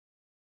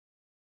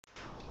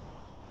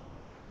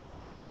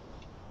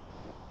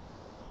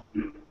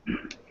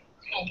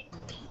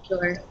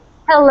Sure.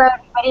 Hello,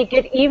 everybody.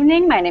 Good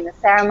evening. My name is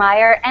Sarah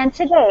Meyer, and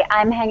today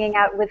I'm hanging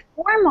out with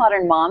four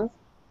modern moms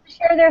to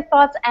share their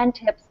thoughts and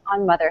tips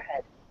on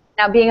motherhood.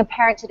 Now, being a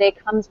parent today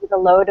comes with a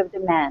load of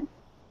demands.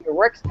 Your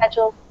work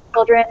schedule,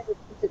 children who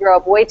seem to grow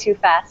up way too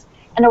fast,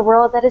 and a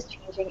world that is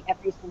changing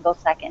every single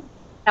second.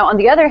 Now, on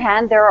the other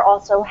hand, there are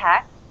also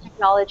hacks,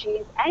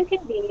 technologies, and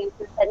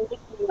conveniences that make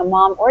being a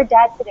mom or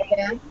dad today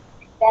Yeah. easier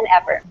than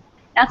ever.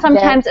 Now, Then,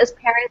 sometimes as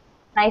parents,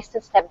 it's nice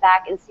to step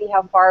back and see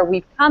how far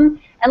we've come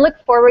and look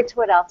forward to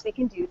what else we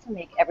can do to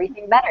make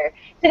everything better.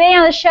 Today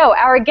on the show,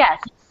 our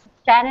guests,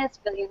 Janice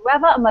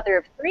Villanueva, a mother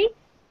of three,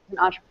 an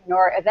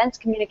entrepreneur, events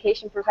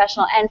communication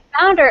professional, and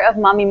founder of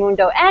Mommy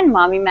Mundo and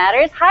Mommy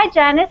Matters. Hi,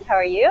 Janice. How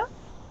are you?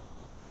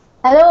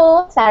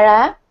 hello,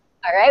 Sarah.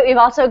 All right. We've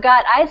also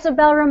got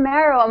Isabel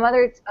Romero, a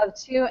mother of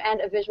two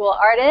and a visual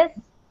artist.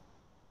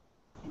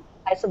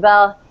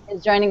 Isabel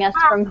is joining us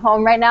from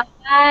home right now.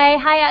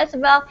 Hi,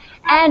 Isabel.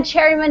 And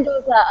Cherry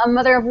Mendoza, a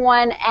mother of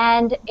one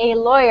and a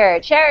lawyer.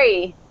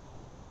 Cherry,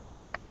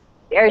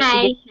 there she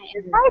Hi,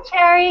 is. Hi,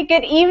 Cherry.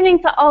 Good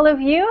evening to all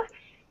of you.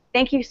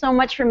 Thank you so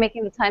much for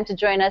making the time to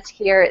join us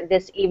here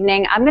this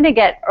evening. I'm going to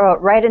get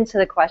right into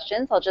the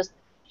questions. I'll just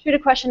shoot a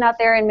question out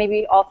there, and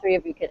maybe all three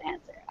of you could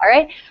answer. All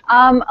right.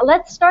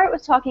 Let's start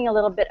with talking a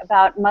little bit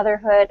about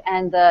motherhood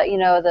and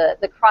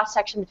the cross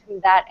section between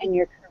that and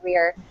your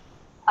career.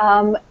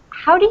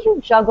 How do you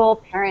juggle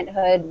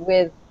parenthood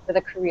with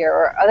a career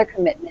or other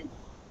commitments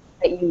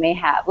that you may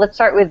have? Let's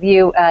start with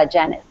you,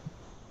 Janice.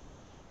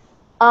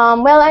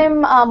 Well,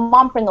 I'm a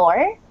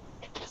mompreneur,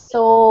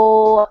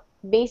 so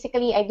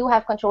basically, I do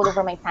have control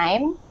over my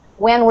time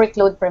when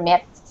workload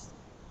permits.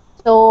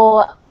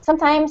 So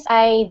sometimes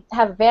I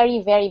have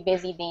very, very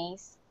busy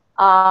days.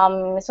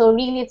 So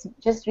really, it's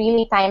just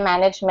really time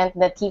management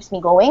that keeps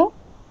me going.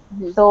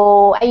 Mhm.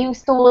 So I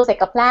use tools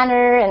like a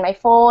planner and my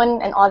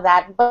phone and all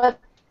that. But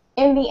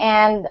in the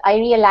end, I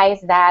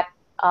realized that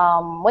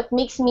what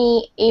makes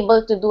me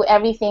able to do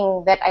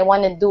everything that I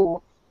want to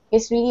do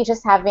is really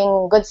just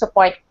having good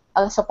support,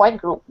 a support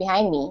group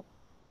behind me.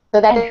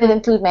 So that And will who?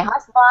 include my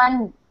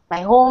husband,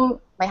 my home,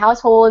 my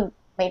household,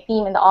 my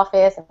team in the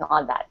office, and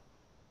all that.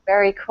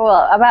 Very cool.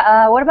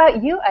 About what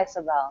about you,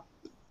 Isabel?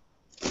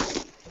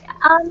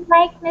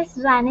 like Miss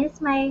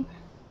Janice, my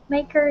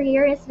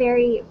career is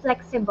very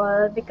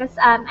flexible because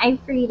I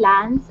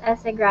freelance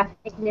as a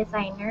graphic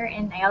designer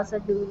and I also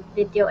do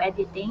video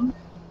editing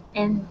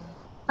and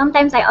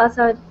sometimes I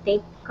also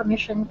take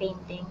commission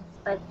paintings.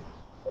 But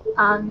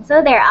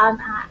so there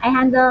I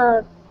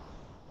handle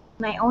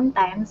my own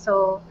time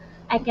so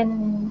I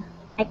can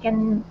I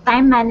can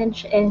time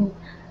manage and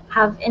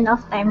have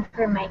enough time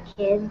for my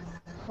kids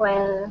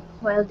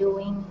while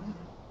doing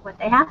what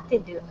I have to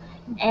do.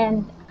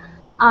 And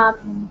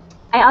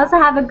I also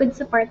have a good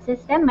support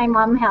system. My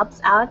mom helps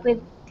out with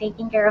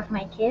taking care of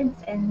my kids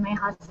and my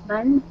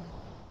husband.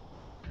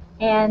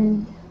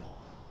 And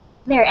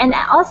there, and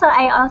also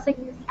I also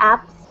use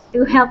apps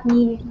to help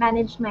me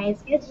manage my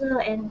schedule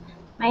and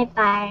my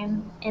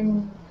time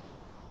and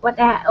what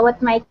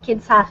my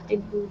kids have to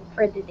do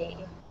for the day.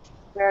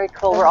 Very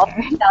cool. So We're all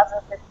there.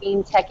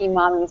 2015 techie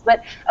mommies.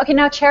 But okay,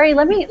 now Cherry,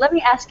 let me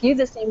ask you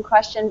the same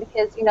question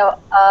because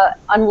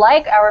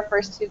unlike our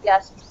first two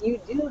guests, you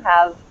do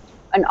have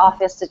an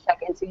office to check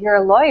into. You're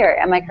a lawyer,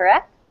 am I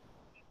correct?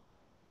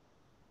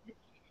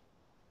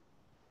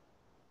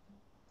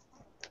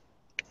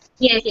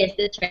 Yes, yes,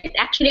 that's right.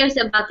 Actually, I was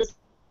about to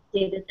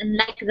say that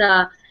unlike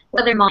the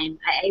other mom,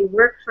 I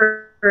work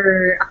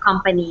for a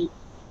company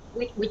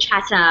which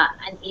has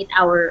an 8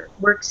 hour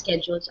work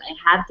schedule, so I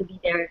have to be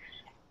there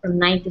from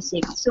 9 to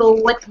 6. So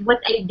what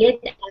I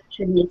did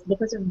actually is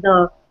because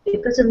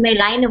of my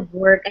line of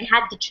work, I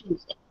had to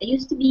choose. I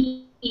used to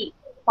be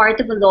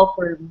part of a law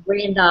firm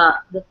wherein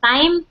the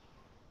time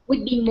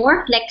would be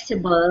more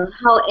flexible.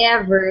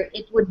 However,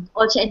 it would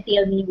also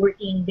entail me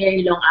working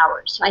very long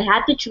hours. So I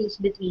had to choose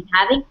between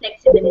having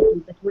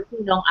flexibility but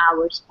working long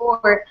hours,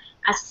 or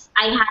as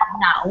I have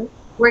now,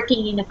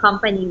 working in a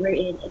company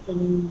wherein it's a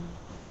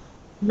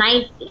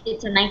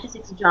 9 to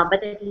 6 job,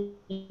 but at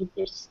least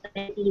there's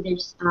stability,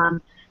 there's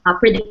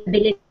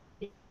predictability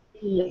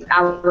of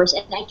hours,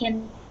 and I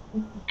can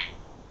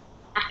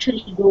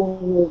actually go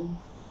home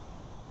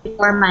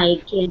before my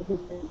kid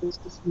goes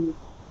to sleep.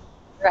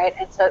 Right.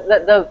 And so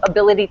the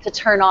ability to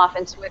turn off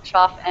and switch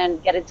off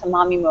and get into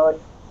mommy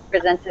mode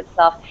presents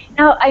itself.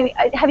 Now,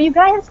 have you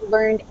guys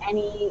learned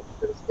any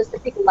sort of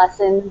specific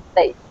lessons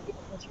that,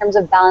 in terms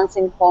of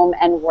balancing home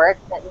and work,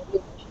 that you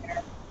can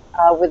share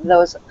with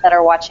those that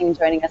are watching and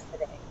joining us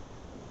today?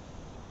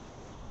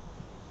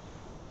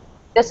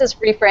 This is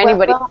free for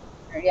anybody. Well,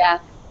 Yeah.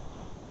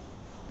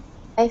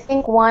 I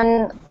think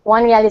one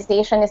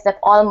realization is that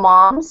all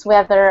moms,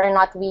 whether or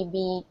not we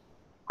be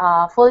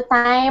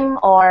full-time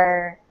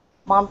or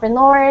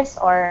mompreneurs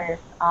or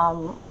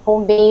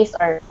home-based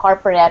or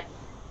corporate,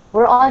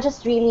 we're all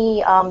just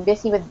really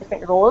busy with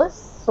different roles.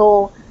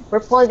 So we're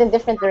pulled in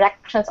different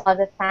directions all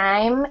the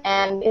time,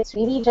 and it's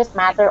really just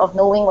matter of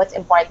knowing what's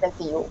important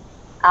to you.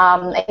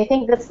 I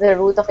think that's the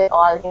root of it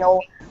all.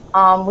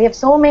 We have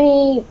so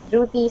many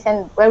duties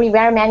and where we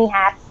wear many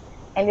hats,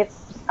 and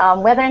it's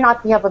whether or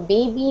not we have a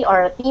baby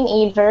or a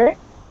teenager,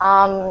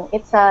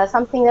 it's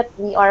something that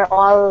we are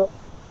all,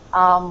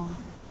 um,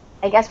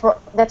 I guess,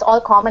 that's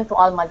all common to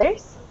all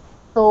mothers.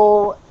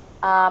 So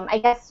I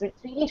guess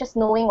it's really just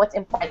knowing what's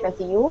important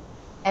to you,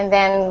 and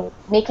then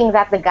making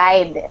that the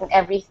guide in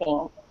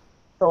everything.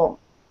 So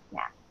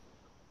yeah.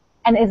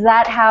 And is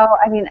that how,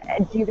 I mean,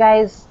 do you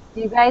guys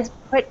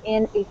put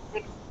in a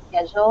fixed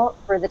schedule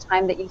for the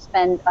time that you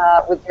spend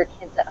with your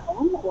kids at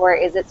home, or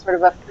is it sort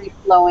of a free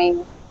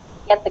flowing,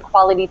 get the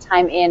quality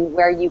time in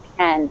where you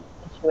can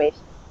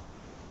situation?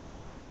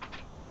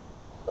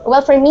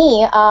 Well, for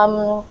me,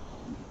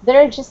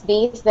 there are just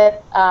days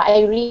that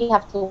I really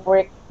have to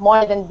work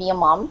more than be a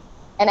mom,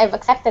 and I've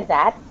accepted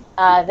that.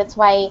 That's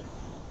why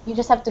you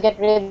just have to get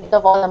rid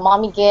of all the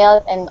mommy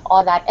guilt and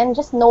all that, and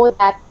just know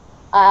that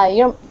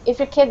if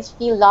your kids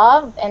feel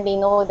loved and they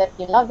know that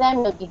you love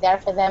them, you'll be there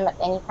for them at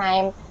any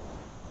time.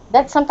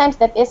 That sometimes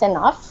that is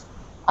enough.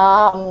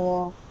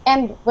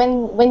 And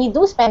when you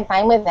do spend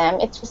time with them,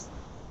 it's just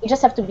you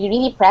just have to be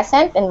really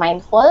present and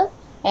mindful,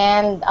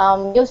 and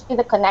you'll see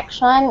the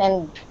connection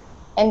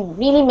and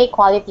really make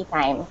quality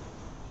time.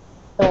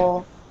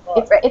 So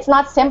Right. it's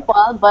not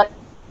simple, but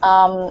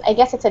I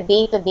guess it's a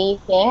day-to-day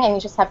thing, and you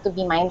just have to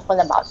be mindful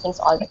about things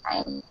all the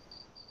time.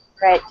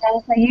 Right.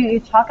 Janice, now you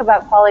talk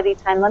about quality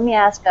time. Let me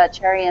ask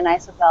Cherry and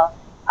Isabel.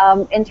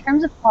 In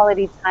terms of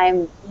quality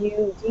time, do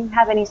you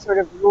have any sort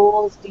of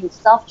rules? Do you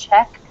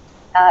self-check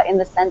in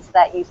the sense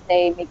that you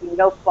say maybe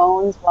no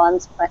phones while I'm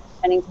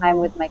spending time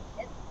with my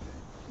kids?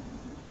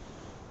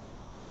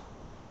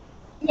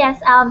 Yes,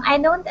 I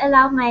don't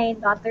allow my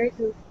daughter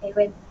to play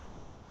with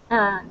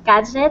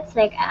gadgets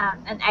like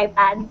an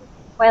iPad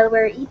while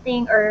we're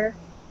eating or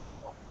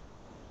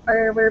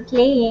we're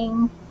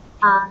playing.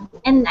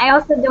 And I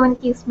also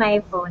don't use my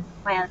phone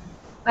while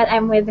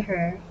I'm with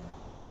her.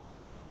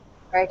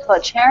 Very cool.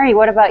 Cherry,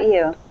 what about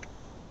you?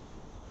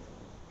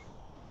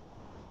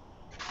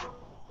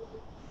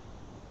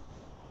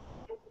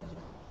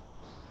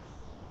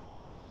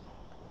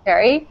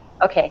 Cherry?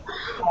 Okay.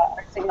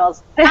 Our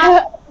signal's Um,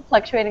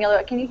 fluctuating a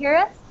little. Can you hear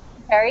us,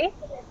 Cherry?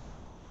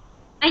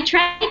 I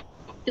try to.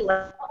 I try to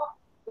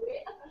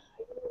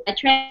self-check.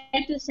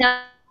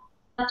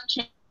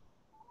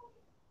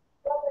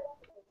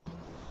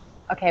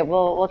 Okay,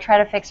 we'll try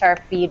to fix our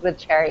feed with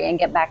Cherry and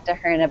get back to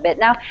her in a bit.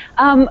 Now,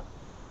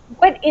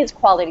 what is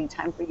quality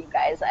time for you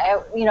guys?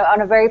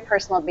 On a very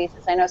personal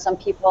basis, I know some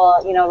people,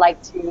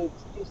 like to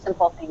do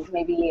simple things,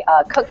 maybe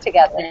cook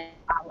together.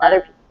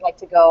 Other people like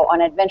to go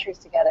on adventures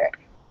together.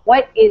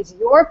 What is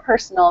your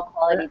personal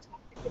quality time?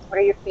 What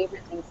are your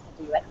favorite things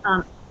to do at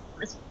home? Um,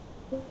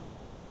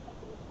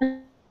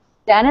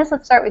 Janice,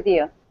 let's start with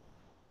you.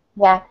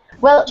 Yeah.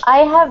 Well, I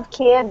have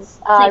kids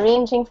like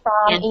ranging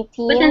from yeah. But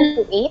 18 then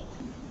to 8,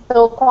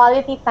 so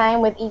quality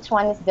time with each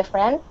one is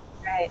different.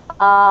 Right.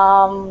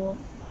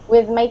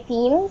 With my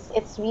teens,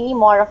 it's really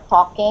more of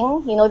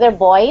talking. They're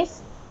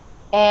boys,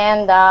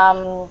 and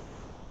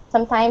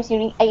sometimes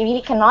I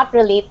really cannot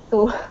relate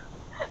to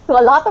to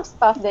a lot of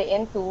stuff they're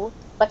into,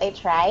 but I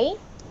try.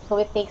 So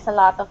it takes a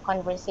lot of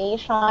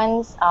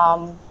conversations.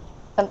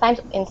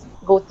 Sometimes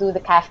go to the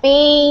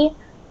cafe,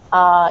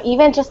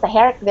 even just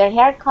their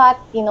haircut,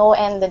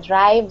 and the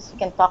drives. You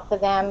can talk to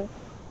them.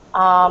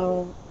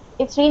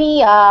 It's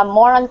really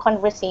more on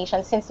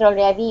conversation since they're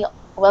already,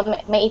 well,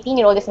 my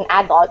 18-year-old is an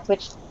adult,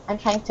 which I'm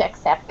trying to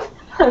accept.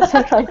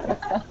 So trying to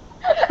accept.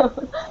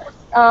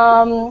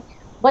 um,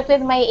 but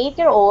with my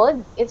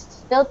 8-year-old, it's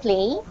still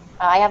play.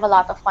 I have a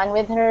lot of fun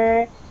with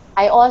her.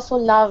 I also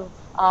love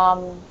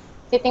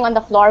sitting on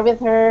the floor with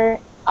her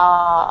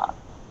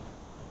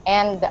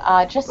and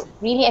just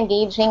really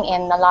engaging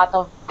in a lot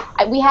of.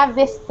 We have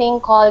this thing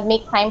called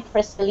make time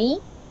for silly,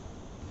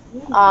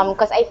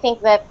 because I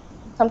think that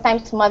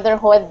sometimes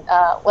motherhood,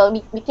 well,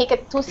 we take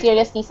it too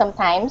seriously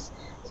sometimes.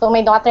 So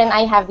my daughter and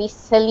I have these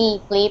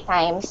silly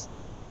playtimes,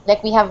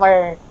 like we have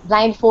our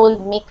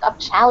blindfold makeup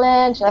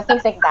challenge and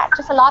things like that.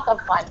 Just a lot of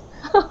fun.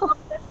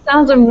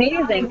 Sounds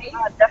amazing.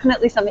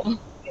 Definitely something.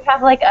 You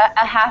have like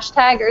a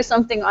hashtag or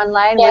something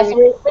online where Yes, we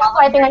we're follow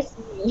starting your our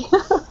series.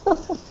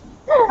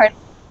 part.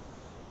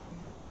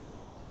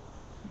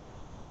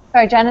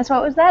 Sorry, Janice,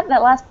 what was that?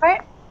 That last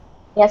part?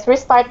 Yes, we're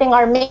starting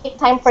our Make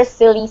Time for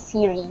Silly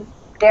series.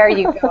 There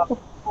you go.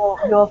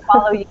 We'll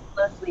follow you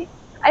closely.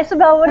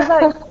 Isabel, what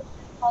about you?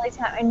 Quality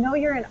time? I know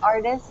you're an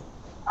artist.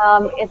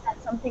 Is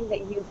that something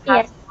that you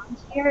Yes. pass on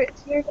to your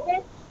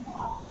kids?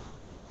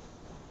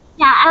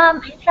 Yeah, I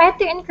try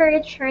to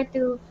encourage her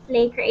to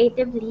play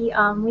creatively.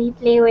 We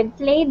play with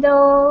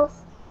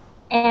Play-Dohs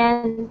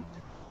and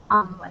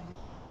what?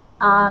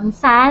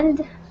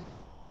 Sand,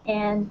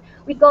 and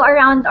we go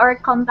around our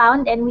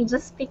compound and we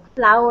just pick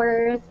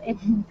flowers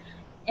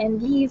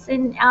and leaves.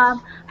 And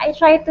I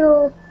try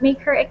to make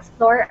her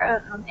explore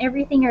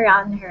everything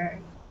around her.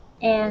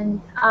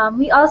 And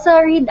we also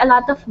read a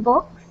lot of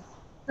books.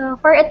 So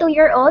for a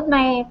 2-year-old,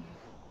 my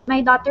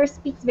daughter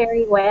speaks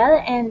very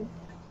well, and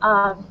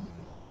um,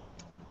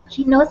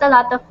 she knows a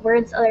lot of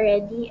words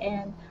already.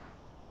 And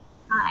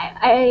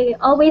I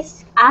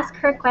always ask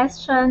her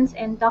questions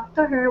and talk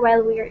to her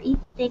while we are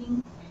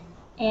eating,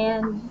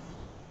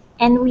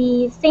 and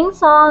we sing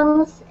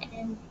songs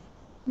and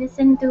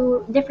listen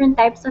to different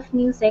types of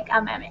music.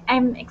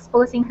 I'm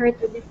exposing her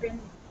to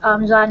different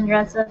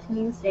genres of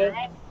music,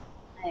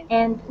 Nice.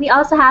 and we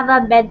also have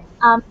a bed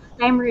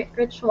time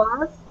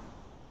rituals.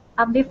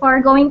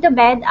 Before going to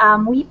bed,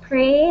 we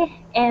pray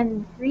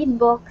and read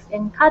books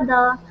and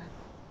cuddle.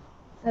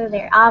 So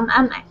there.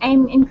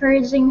 I'm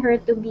encouraging her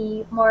to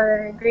be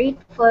more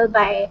grateful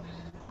by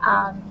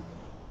um,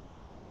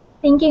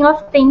 thinking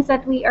of things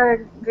that we are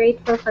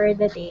grateful for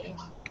the day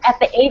At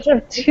the age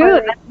of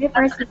 2,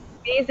 before that's an sleep.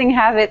 amazing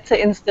habit to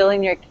instill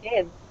in your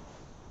kids.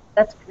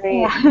 That's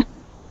great. Yeah.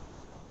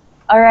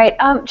 All right.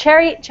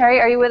 Cherry,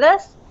 are you with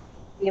us?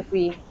 See if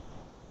we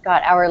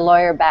got our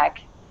lawyer back.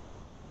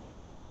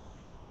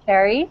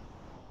 Cherry?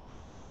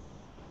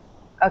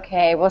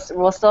 Okay, we'll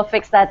still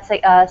fix that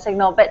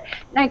signal. But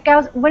now,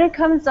 guys, when it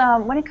comes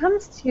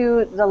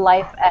to the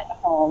life at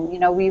home, you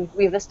know,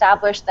 we've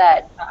established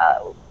that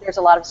there's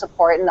a lot of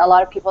support and a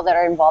lot of people that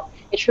are involved.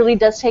 It truly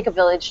does take a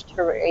village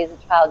to raise a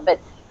child.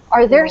 But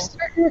are there Mm.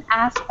 certain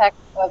aspects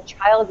of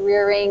child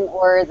rearing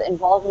or the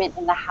involvement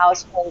in the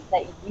household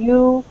that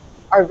you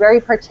are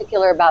very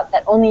particular about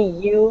that only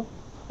you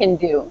can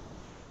do?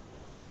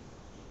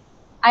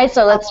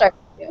 Isa, let's Um, start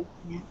with you.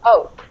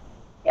 Oh,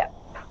 yeah.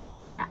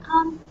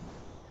 Um,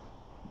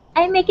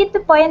 I make it the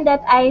point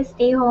that I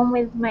stay home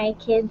with my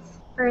kids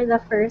for the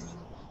first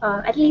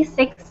at least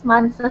 6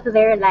 months of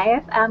their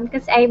life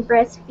because I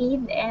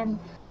breastfeed and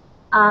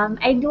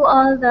I do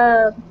all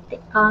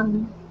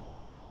um,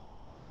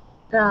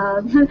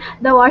 the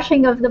the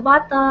washing of the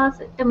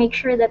bottles to make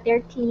sure that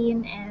they're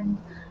clean and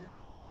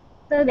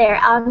so there.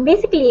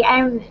 Basically,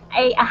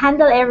 I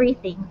handle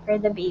everything for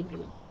the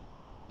baby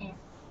and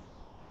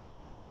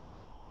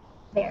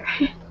there.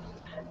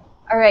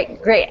 All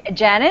right, great.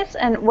 Janice,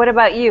 and what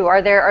about you?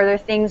 Are there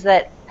things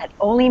that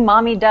only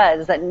mommy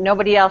does that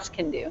nobody else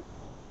can do?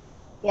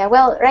 Yeah,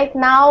 well, right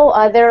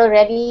now they're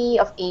already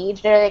of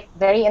age. They're like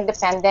very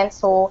independent.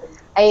 So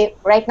I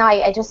right now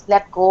I just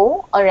let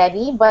go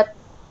already. But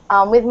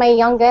with my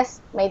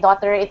youngest, my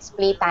daughter, it's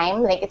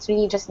playtime. Like it's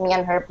really just me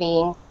and her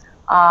playing.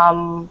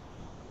 Um,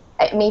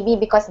 Maybe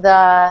because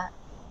the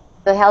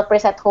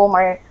helpers at home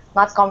are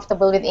not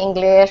comfortable with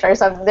English or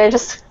something. They're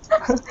just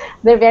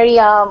they're very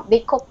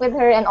they cook with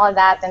her and all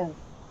that, and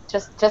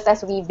just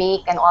as we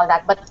bake and all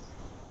that. But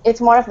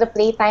it's more of the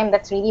playtime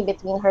that's really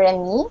between her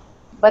and me.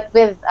 But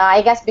with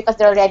I guess because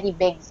they're already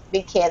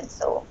big kids,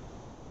 so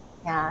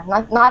yeah,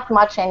 not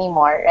much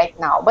anymore right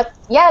now. But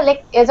yeah,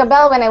 like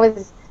Isabel,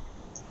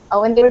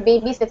 when they were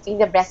babies, it's really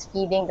the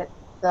breastfeeding,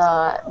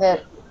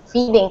 the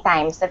feeding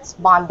times. That's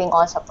bonding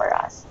also for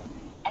us.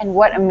 And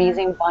what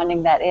amazing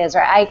bonding that is.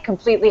 Right? I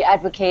completely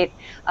advocate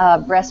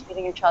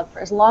breastfeeding your child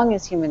for as long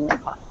as humanly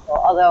possible.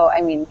 Although,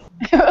 I mean,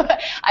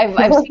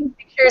 I've seen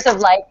pictures of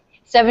like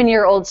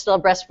 7-year-olds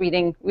still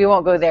breastfeeding. We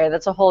won't go there.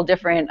 That's a whole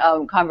different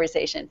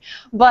conversation.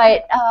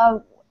 But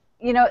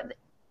you know,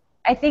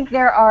 I think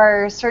there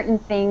are certain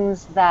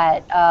things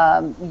that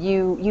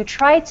you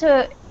try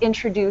to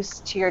introduce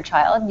to your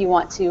child. You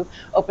want to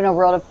open a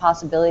world of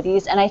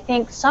possibilities, and I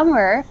think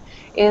summer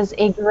is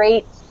a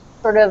great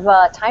sort of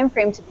time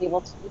frame to be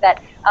able to do that.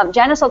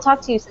 Janice, I'll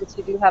talk to you since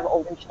you do have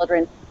older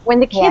children. When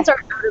the Yes. kids are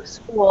out of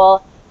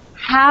school,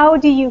 how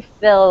do you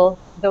fill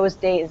those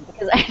days?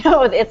 Because I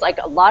know it's like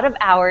a lot of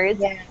hours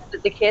Yeah.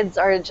 that the kids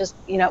are just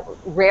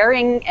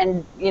raring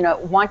and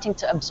wanting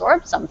to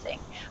absorb something.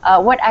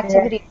 What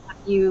Yeah. activities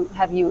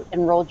have you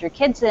enrolled your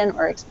kids in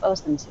or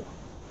exposed them to?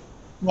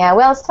 Yeah,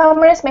 well,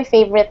 summer is my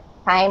favorite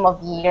time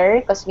of year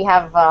because we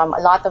have a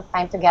lot of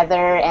time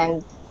together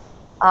and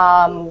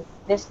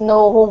there's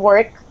no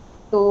homework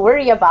to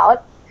worry about.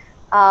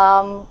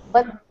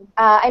 But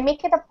I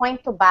make it a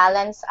point to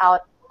balance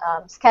out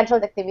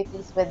scheduled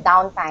activities with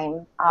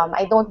downtime.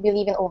 I don't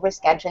believe in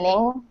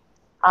overscheduling.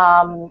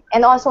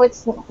 And also,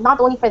 it's not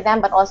only for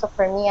them, but also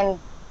for me and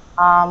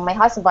my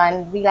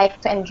husband. We like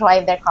to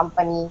enjoy their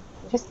company.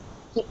 We just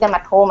keep them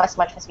at home as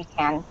much as we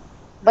can.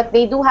 But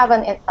they do have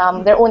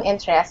their own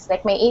interests.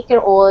 Like my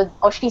 8-year-old,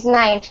 oh, she's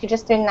 9. She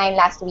just turned 9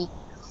 last week.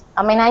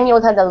 My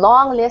 9-year-old had a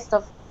long list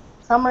of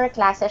summer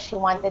classes she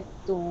wanted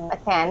to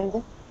attend.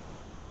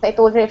 So I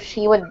told her if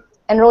she would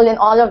enroll in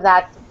all of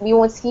that, we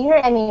won't see her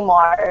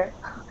anymore.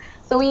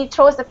 So we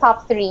chose the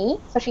top three.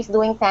 So she's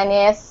doing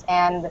tennis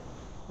and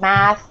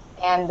math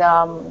and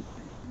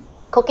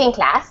cooking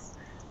class.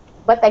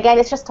 But again,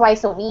 it's just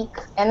twice a week.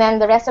 And then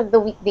the rest of the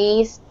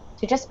weekdays,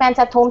 she just spends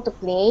at home to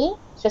play,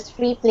 just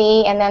free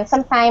play. And then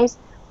sometimes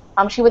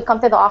she would come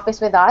to the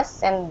office with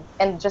us and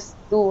just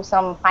do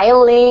some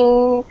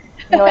filing,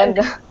 and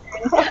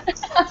so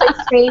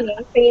it's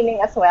training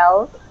as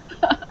well.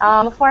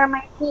 For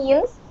my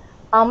teens,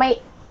 my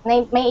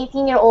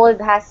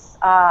 18-year-old has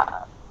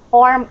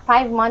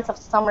 5 months of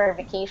summer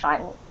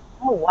vacation.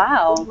 Oh,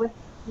 wow.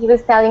 He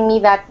was telling me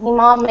that, hey,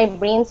 mom, my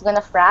brain's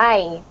gonna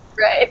fry.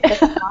 Right.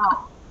 Because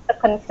a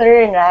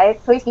concern,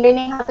 right? So he's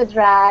learning how to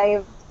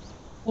drive.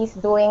 He's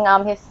doing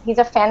he's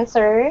a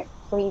fencer,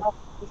 so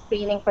he's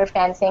training for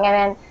fencing, and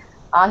then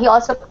they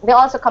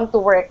also come to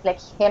work, like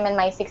him and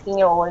my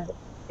 16-year-old.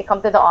 They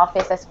come to the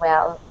office as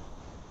well.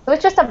 So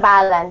it's just a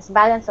balance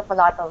of a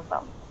lot of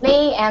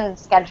play and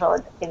scheduled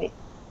activity.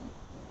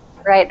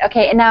 Right.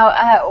 Okay. And now,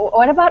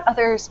 what about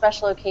other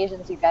special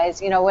occasions, you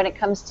guys? You know, when it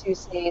comes to,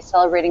 say,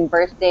 celebrating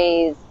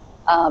birthdays,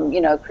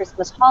 you know,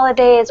 Christmas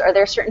holidays, are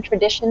there certain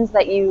traditions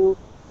that you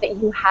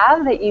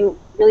have that you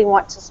really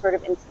want to sort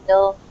of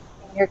instill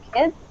in your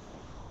kids?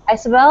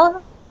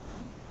 Isabel,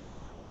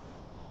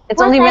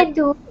 it's What only I been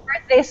do,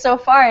 birthdays so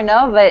far,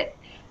 no? But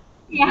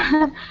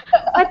yeah,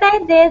 what I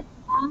did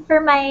for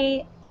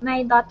my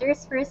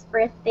daughter's first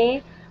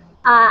birthday,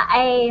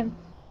 I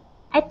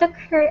took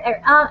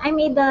her. I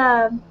made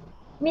a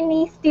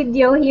mini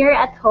studio here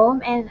at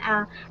home, and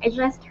I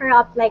dressed her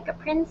up like a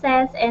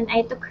princess, and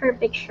I took her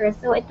picture,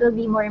 so it will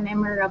be more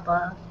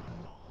memorable.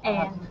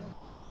 And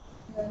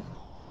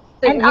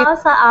so you,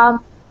 also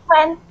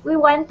when we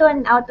went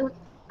to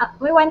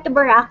we went to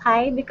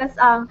Boracay because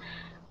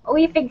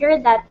we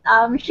figured that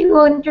she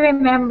won't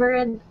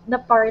remember the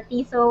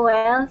party so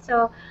well.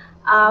 So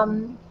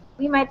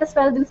we might as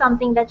well do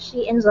something that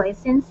she enjoys,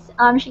 since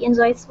she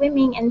enjoys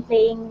swimming and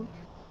playing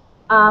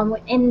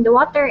in the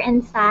water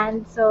and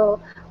sand. So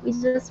we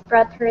just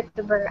brought her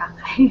to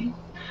Boracay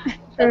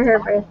for that's her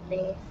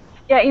birthday.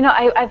 Yeah, you know,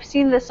 I've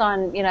seen this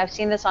on, you know, I've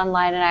seen this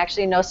online, and I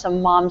actually know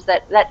some moms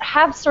that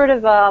have sort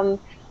of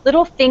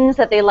little things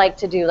that they like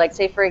to do. Like,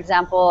 say, for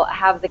example,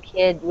 have the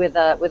kid with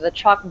a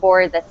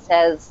chalkboard that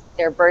says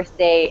their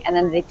birthday, and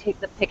then they take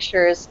the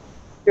pictures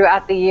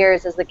throughout the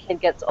years as the kid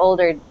gets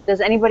older.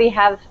 Does anybody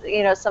have,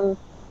 you know, some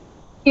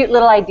cute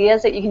little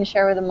ideas that you can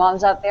share with the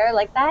moms out there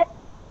like that?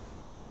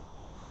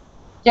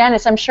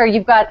 Janice, I'm sure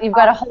you've got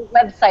a whole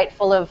website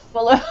full of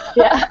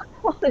Yeah.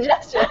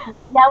 suggestions.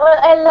 Yeah, well,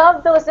 I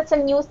love those. It's a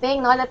new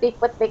thing, no? That they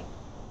put like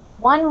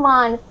 1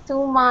 month,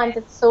 2 months.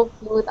 It's so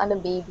cute on the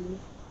baby.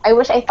 I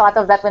wish I thought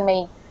of that when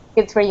my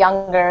kids were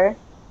younger.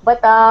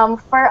 But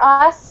for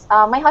us,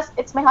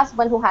 it's my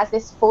husband who has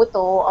this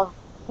photo of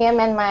him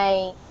and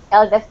my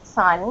eldest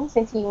son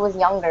since he was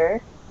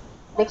younger.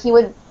 Like he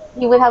would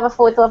have a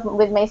photo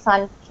with my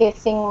son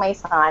kissing my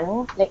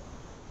son, like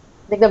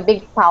the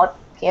big pout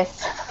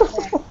kiss.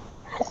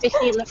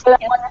 Especially look So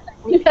that at one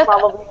we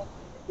probably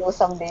do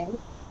someday.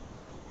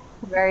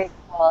 Very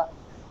cool.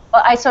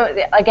 Well, so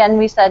again,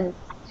 we said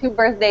 2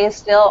 birthdays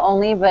still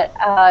only, but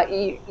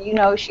you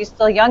know, she's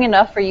still young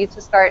enough for you to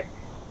start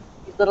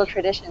these little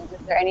traditions. Is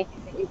there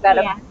anything that you've got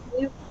up Yeah.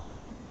 to?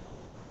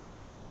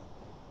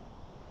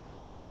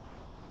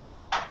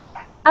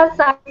 Oh,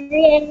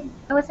 sorry,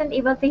 I wasn't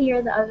able to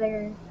hear the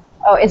other.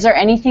 Oh, is there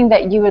anything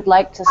that you would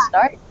like to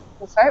start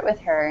with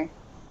her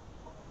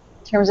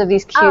in terms of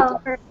these cute Oh, little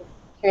for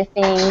picture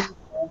things?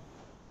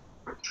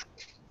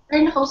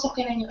 Pero nakausap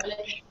ka na niyo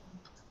ulit.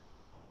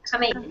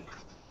 Kamay.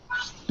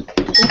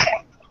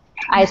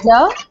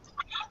 ISO?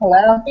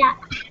 Hello? yeah,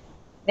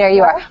 There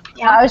you are.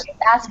 yeah. I was just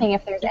asking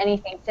if there's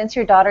anything, since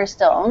your daughter's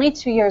still only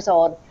 2 years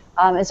old,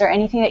 is there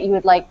anything that you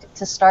would like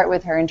to start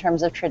with her in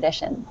terms of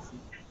traditions?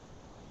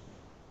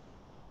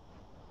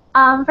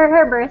 For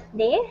her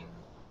birthday.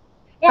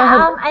 For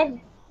Yeah. her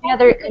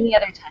any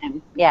other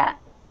time? Yeah.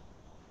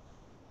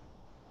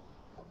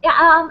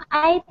 Yeah.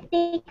 I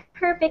take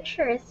her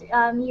pictures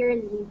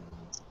yearly.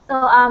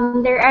 So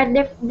there are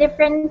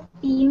different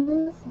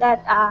themes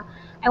that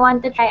I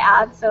want to try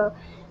out. So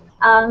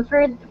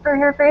for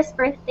her first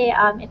birthday,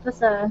 it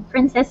was a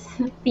princess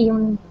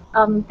themed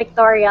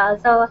pictorial.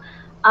 So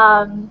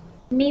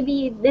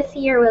maybe this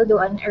year we'll do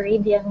an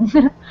Arabian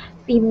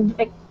themed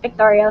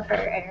pictorial for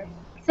her.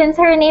 Since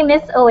her name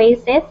is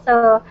Oasis,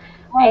 so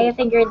I Oh,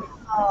 figured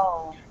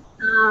wow.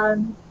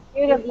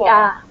 maybe Beautiful.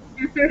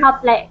 dress her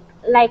up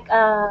like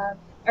a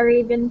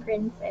Arabian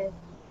princess.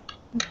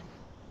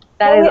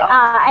 That is awesome.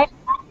 I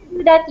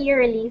do that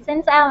yearly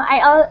since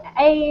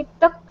I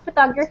took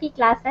photography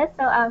classes,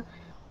 so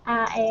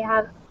I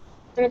have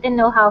certain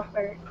know-how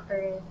for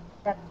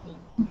that thing.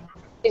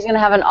 She's going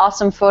to have an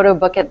awesome photo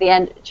book at the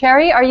end.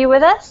 Cherry, are you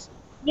with us?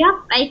 Yep,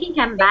 I think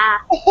I'm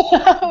back.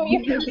 Oh,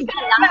 you're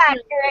back.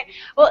 You're right.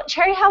 Well,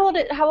 Cherry, how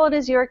old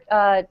is your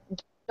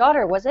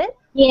daughter? Was it?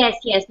 Yes,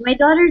 yes. My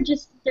daughter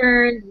just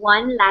turned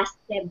one last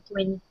Feb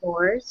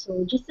 24,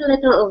 so just a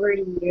little over a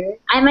year.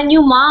 I'm a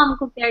new mom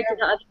compared to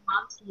the other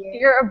moms here.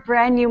 You're a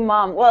brand new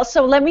mom. Well,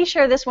 so let me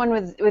share this one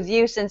with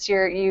you since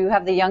you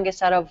have the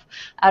youngest out of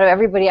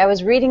everybody. I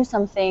was reading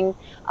something.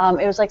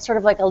 It was like sort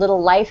of like a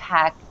little life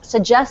hack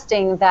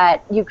suggesting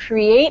that you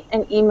create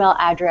an email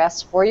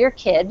address for your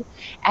kid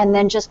and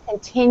then just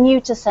continue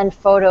to send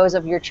photos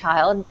of your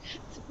child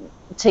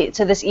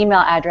to this email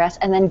address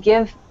and then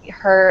give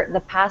her the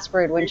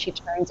password when she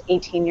turns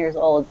 18 years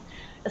old.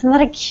 Isn't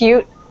that a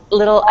cute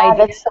little Yeah,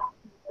 idea? that's so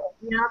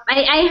Yep,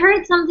 I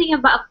heard something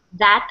about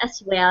that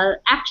as well.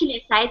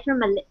 Actually, aside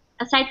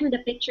from the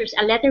pictures,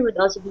 a letter would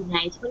also be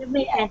nice. One of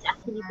my friends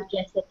actually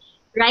suggested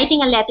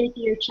writing a letter to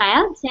your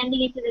child,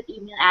 sending it to that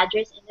email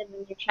address, and then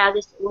when your child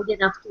is old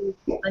enough to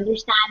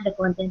understand the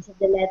contents of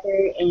the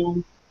letter,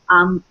 and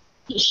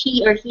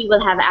she or he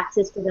will have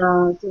access to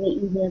the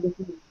email with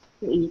you.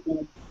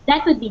 created.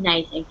 That would be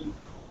nice, I think.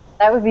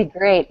 That would be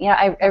great. You know,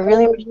 I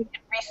really wish we could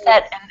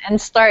reset and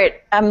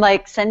start. I'm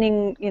like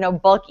sending, you know,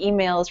 bulk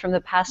emails from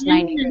the past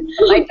 9 years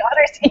from my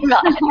daughter's email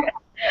address.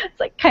 It's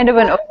like kind of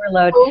an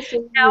overload. So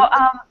sweet. Now,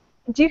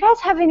 do you guys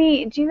have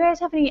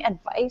any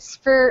advice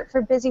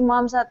for busy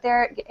moms out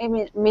there? I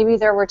mean, maybe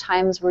there were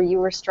times where you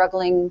were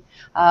struggling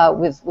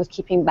with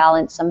keeping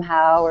balance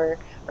somehow or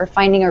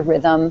finding a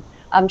rhythm.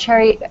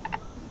 Cherry,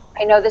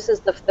 I know this is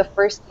the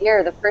first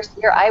year. The first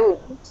year I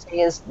would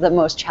say is the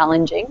most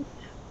challenging.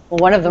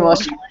 One of the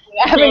most challenging.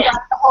 I haven't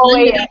got the whole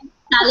way yet.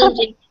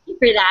 Challenging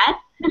for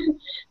that.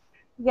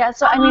 Yeah,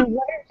 so I mean,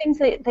 what are things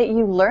that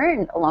you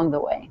learned along the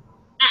way?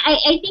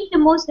 I think the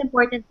most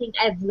important thing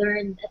I've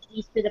learned, at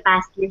least for the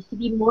past year, is to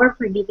be more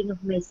forgiving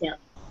of myself.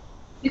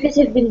 Because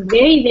I've been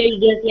very, very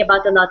guilty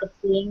about a lot of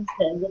things.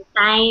 The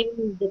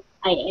time that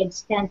I've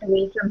spent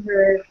away from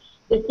her,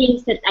 the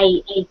things that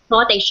I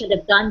thought I should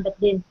have done but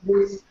didn't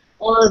do,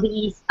 all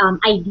these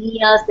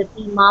ideas that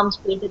we moms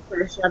created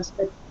for ourselves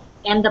but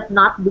end up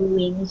not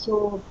doing.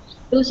 So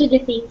those are the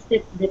things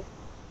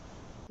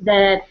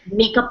that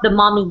make up the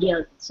mommy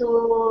guilt.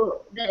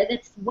 So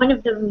that's one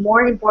of the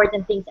more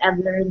important things I've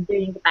learned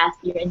during the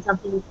past year, and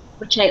something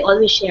which I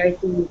always share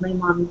to my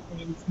mommy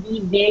friends. Be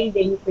very,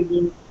 very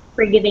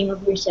forgiving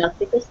of yourself,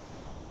 because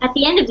at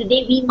the end of the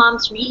day, we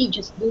moms really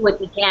just do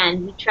what we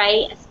can. We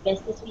try as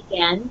best as we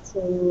can.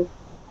 So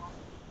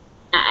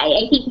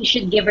I think we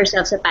should give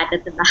ourselves a pat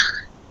at the back.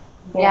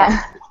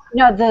 Yeah.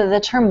 You know, the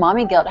term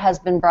mommy guilt has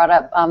been brought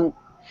up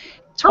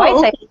twice,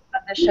 Oh, I okay. think,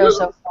 on the show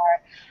so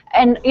far.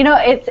 And you know,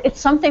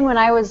 it's something when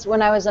I was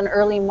an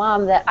early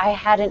mom that I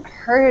hadn't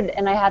heard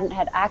and I hadn't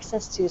had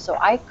access to. So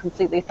I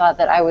completely thought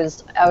that I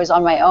was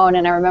on my own.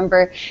 And I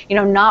remember, you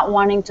know, not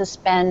wanting to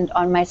spend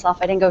on myself.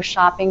 I didn't go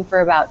shopping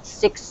for about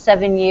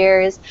 6-7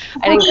 years.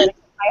 I didn't go to get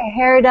my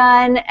hair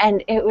done,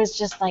 and it was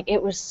just like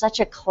it was such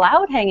a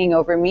cloud hanging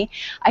over me.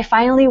 I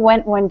finally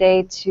went one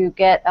day to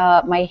get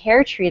my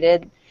hair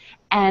treated,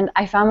 and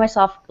I found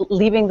myself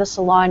leaving the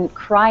salon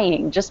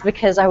crying just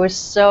because I was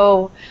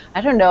so, I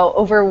don't know,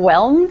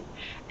 overwhelmed.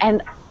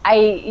 And I,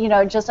 you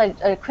know, just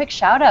a quick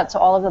shout out to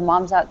all of the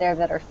moms out there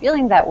that are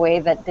feeling that way,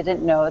 that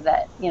didn't know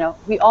that, you know,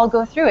 we all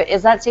go through it.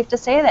 Is that safe to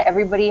say that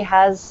everybody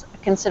has a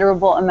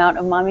considerable amount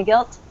of mommy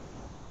guilt?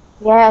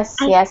 Yes,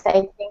 I yes, I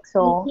think I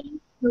so.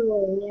 think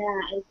so.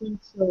 Yeah, I think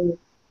so.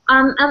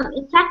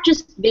 In fact,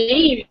 just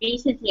very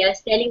recently, I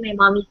was telling my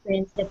mommy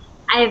friends that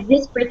I have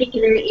this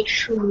particular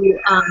issue in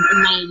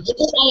mind,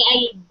 because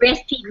I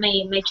breastfeed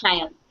my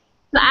child.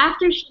 So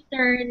after she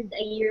turned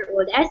a year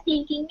old, I was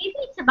thinking maybe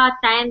it's about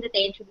time that I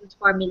introduce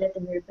formula to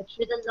her. But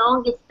for the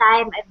longest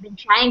time, I've been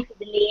trying to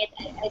delay it.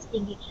 I was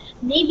thinking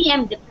maybe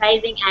I'm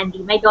depriving Andy,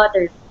 my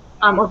daughter,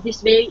 of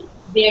this very,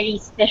 very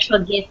special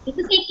gift,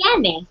 because I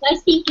can. Eh. So I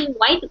was thinking,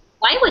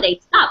 why would I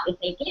stop if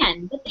I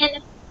can? But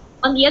then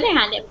on the other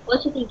hand, I'm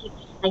also thinking,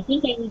 I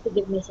think I need to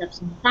give myself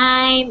some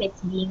time.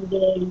 It's being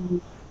very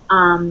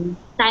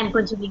time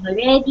consuming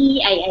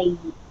already.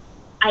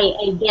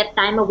 I get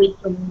time away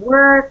from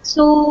work.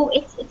 So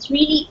it's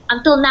really,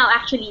 until now,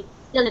 actually,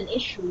 it's still an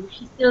issue.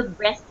 She's still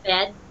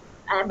breastfed,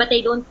 but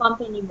I don't pump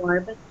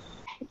anymore. But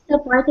it's still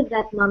part of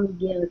that mommy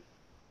guilt.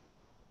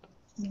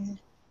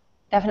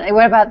 Definitely.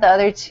 What about the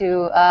other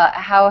two?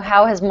 How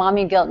has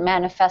mommy guilt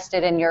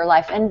manifested in your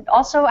life? And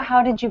also,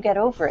 how did you get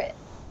over it?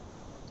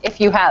 If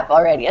you have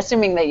already,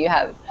 assuming that you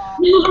have.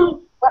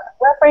 Well,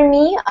 for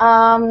me,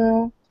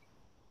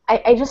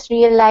 I just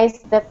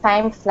realized that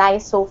time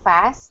flies so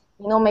fast.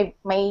 You know, my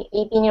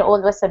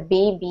 18-year-old was a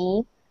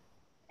baby,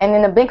 and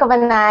in the blink of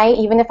an eye,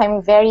 even if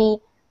I'm very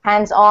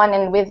hands-on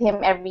and with him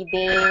every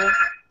day,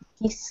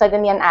 he's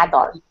suddenly an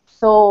adult.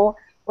 So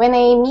when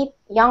I meet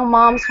young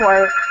moms who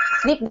are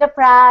sleep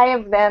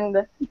deprived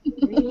and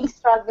really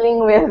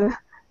struggling with,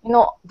 you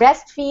know,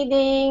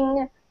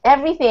 breastfeeding,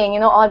 everything, you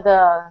know, all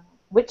the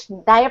which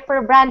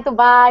diaper brand to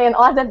buy and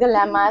all the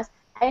dilemmas,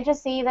 I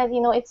just say that,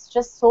 you know, it's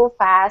just so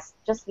fast.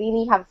 Just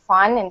really have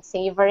fun and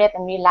savor it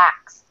and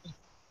relax.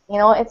 You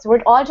know, it's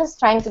we're all just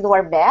trying to do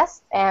our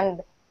best.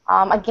 And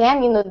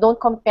again, you know, don't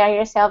compare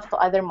yourself to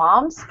other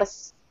moms,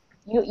 because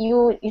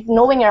you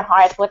know in your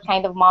heart what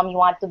kind of mom you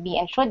want to be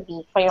and should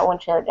be for your own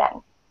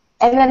children.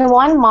 And then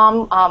one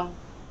mom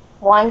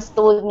once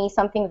told me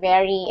something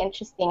very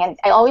interesting, and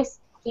I always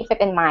keep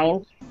it in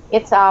mind.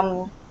 It's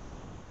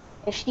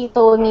she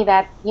told me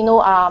that, you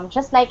know,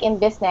 just like in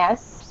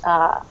business,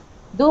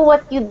 do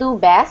what you do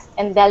best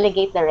and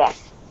delegate the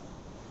rest,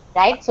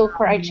 right? So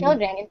for our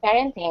children in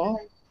parenting,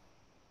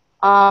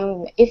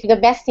 if the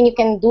best thing you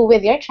can do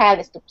with your child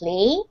is to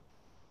play,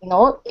 you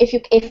know, if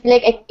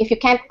you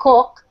can't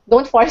cook,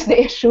 don't force the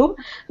issue,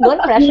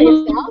 don't pressure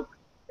yourself,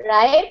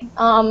 right?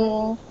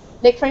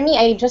 Like for me,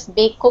 I just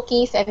bake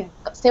cookies and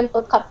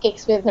simple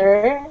cupcakes with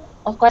her.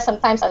 Of course,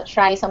 sometimes I'll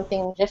try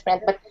something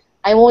different, but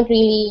I won't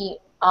really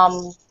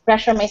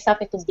pressure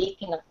myself into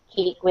baking a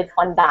cake with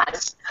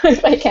fondant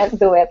if I can't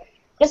do it.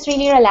 Just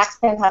really relax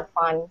and have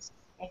fun,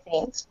 I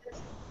think.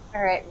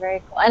 All right,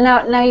 very cool. And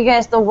now you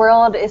guys, the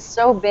world is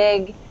so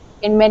big.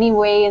 in many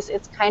ways,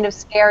 it's kind of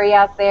scary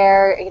out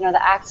there, you know,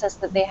 the access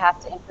that they have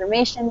to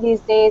information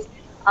these days.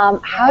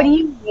 How do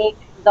you make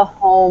the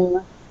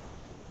home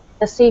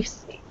the safe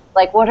space?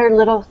 Like, what are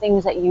little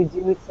things that you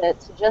do to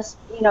just,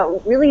 you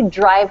know, really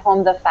drive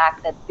home the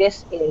fact that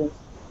this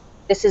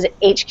is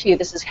HQ,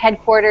 this is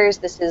headquarters,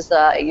 this is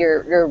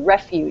your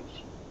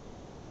refuge?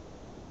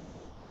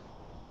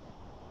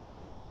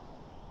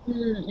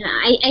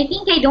 I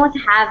think I don't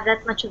have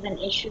that much of an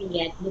issue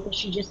yet because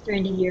she just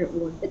turned a year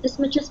old. But as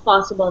much as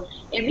possible,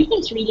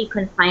 everything's really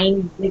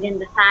confined within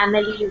the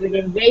family,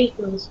 within very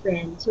close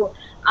friends. So,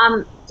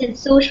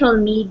 since social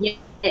media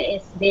is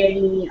very,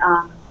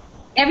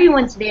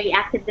 everyone's very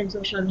active in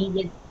social media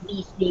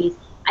these days,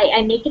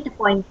 I make it a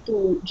point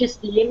to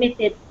just limit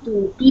it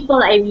to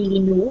people I really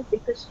know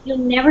because you'll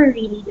never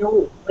really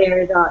know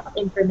where the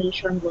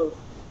information will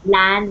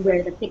land,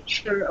 where the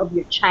picture of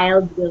your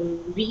child will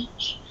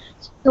reach.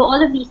 So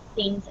all of these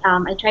things,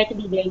 I try to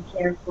be very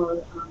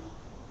careful.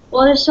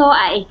 Also,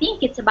 I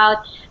think it's about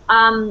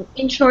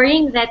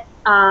ensuring that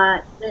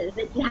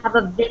that you have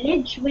a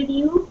village with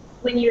you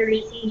when you're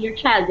raising your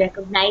child,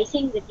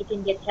 recognizing that you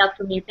can get help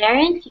from your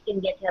parents, you can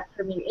get help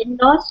from your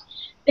in-laws,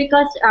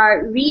 because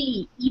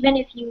really, even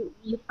if you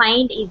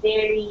find a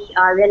very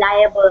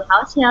reliable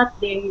house help,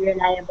 very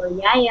reliable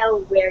yaya,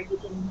 where you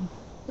can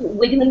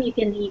with whom you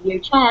can leave your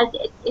child,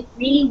 it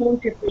really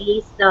won't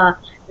replace the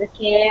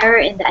care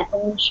and the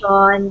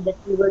attention that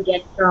you will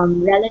get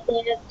from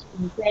relatives,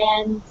 from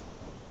friends,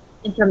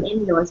 and from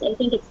in-laws. I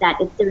think it's that.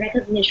 It's the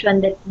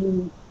recognition that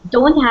you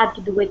don't have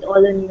to do it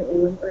all on your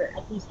own, or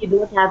at least you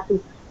don't have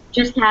to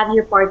just have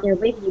your partner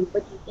with you,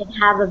 but you can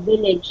have a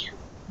village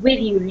with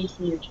you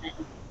raising your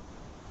child.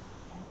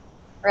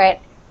 Right.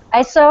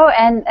 ISO,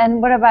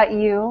 and what about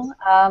you?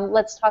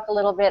 Let's talk a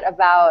little bit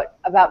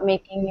about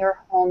making your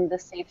home the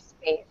safe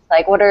space.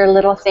 Like, what are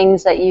little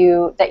things that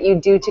you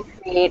do to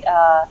create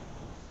a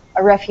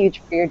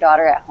refuge for your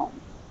daughter at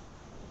home?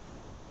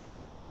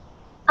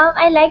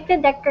 I like to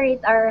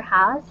decorate our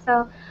house.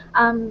 So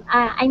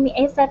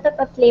I set up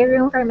a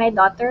playroom for my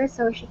daughter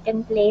so she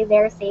can play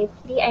there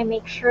safely. I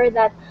make sure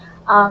that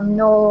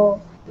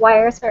no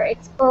wires are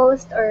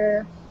exposed,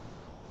 or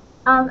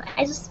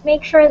I just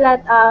make sure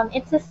that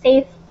it's a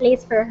safe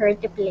place for her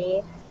to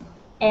play.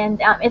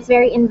 And it's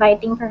very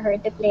inviting for her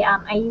to play.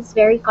 I use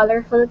very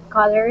colorful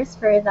colors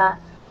for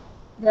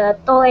the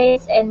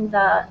toys and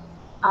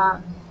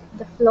um,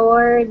 the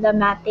floor, the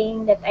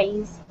matting that I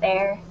use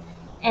there,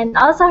 and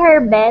also her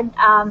bed.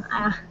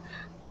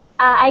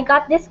 I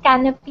got this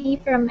canopy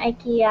from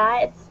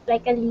IKEA. It's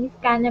like a leaf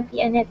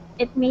canopy, and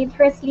it made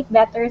her sleep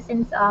better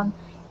since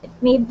it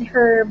made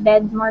her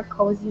bed more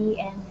cozy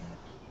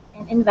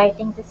and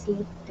inviting to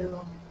sleep too.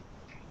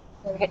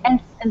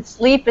 And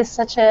sleep is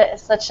such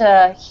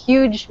a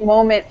huge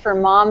moment for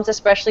moms,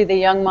 especially the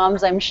young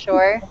moms, I'm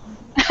sure.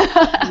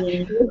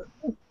 Yeah.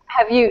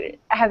 Have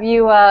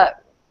you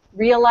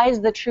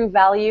realized the true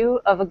value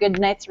of a good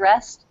night's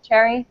rest,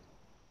 Cherry?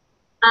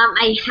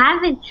 I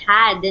haven't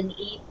had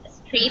a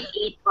straight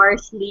 8 hour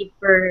sleep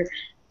for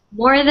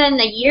more than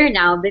a year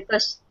now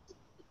because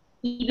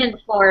even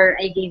before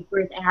I gave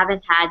birth, I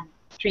haven't had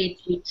straight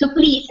sleep. So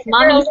please,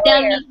 You're a mommies,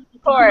 tell lawyer, me of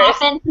if it course.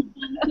 happens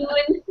again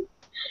soon.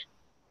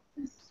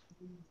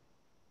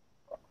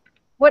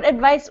 What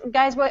advice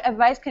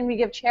can we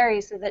give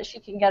Cherry so that she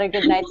can get a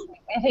good night's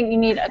sleep? I think you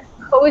need a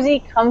cozy,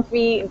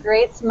 comfy,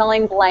 great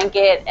smelling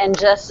blanket and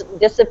just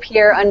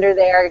disappear under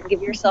there.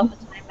 Give yourself a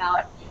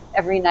timeout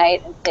every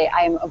night and say,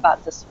 I am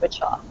about to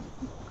switch off.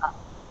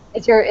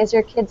 Is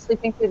your kid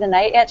sleeping through the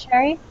night yet,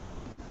 Cherry?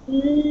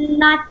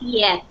 Not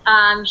yet.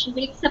 She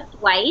wakes up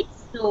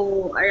twice,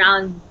 so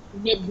around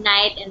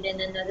midnight, and then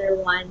another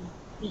one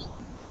is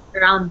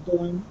around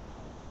dawn.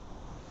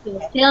 So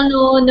still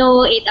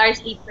no 8 hour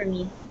sleep for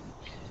me.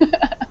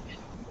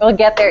 We'll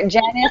get there.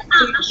 Janice,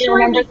 do you Sure,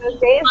 remember that those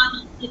days?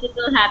 it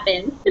will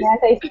happen. Yes,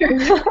 I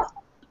do.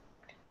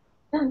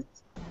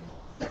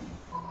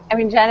 I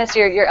mean, Janice,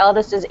 your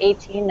eldest is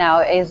 18 now.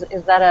 Is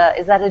that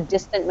a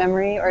distant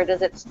memory, or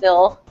does it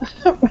still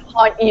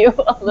haunt you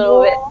a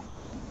little bit? No.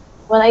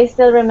 Well, I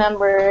still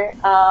remember.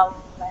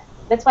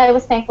 That's why I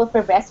was thankful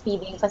for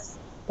breastfeeding, because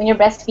when you're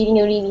breastfeeding,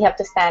 you really have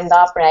to stand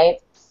up, right?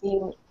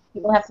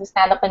 People have to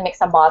stand up and mix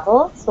a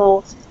bottle.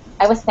 So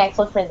I was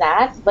thankful for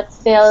that. But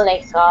still,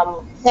 like,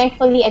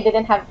 thankfully, I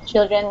didn't have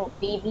children,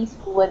 babies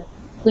who would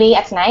play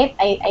at night.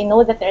 I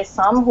know that there's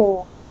some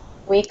who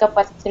wake up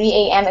at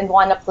 3 a.m. and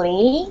want to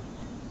play.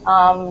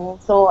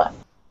 So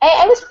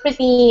I was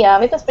pretty,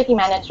 it was pretty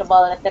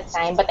manageable at the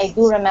time, but I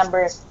do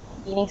remember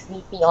feeling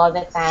sleepy all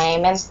the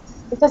time. And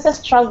it was a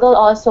struggle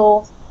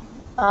also,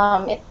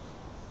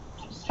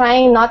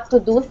 trying not to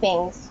do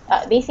things.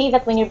 They say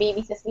that when your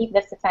baby's asleep,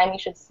 that's the time you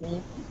should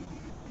sleep,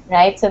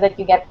 right? So that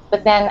you get,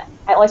 but then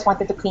I always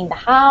wanted to clean the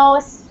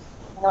house,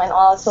 and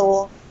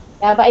also,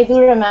 yeah, but I do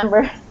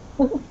remember.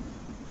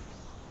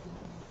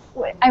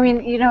 I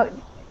mean,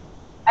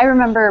 I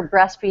remember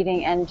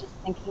breastfeeding and just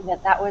thinking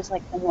that that was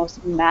like the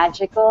most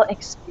magical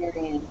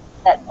experience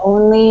that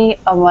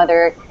only a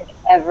mother could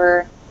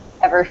ever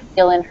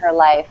feel in her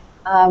life.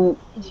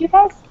 Did you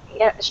guys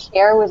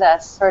share with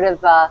us sort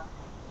of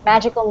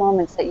magical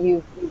moments that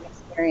you've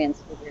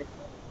experienced with your kids?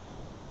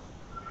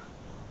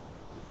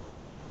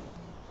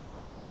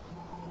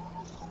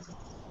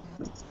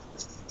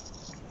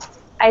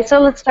 So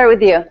let's start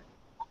with you.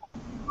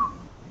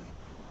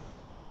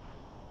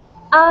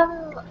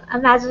 A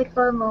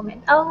magical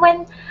moment.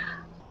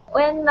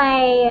 When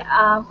my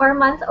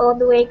 4-month-old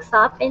wakes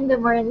up in the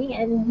morning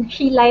and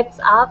she lights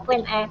up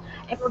when I'm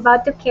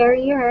about to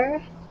carry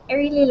her. I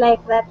really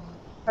like that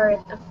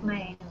part of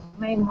my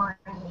morning.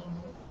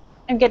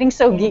 I'm getting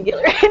so And,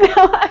 giggle right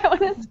now. I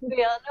want to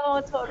squeal.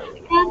 No,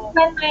 totally. and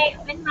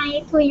when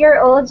my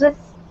 2-year-old just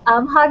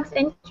hugs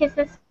and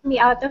kisses me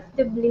out of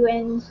the blue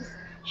and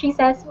she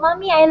says,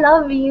 "Mommy, I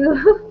love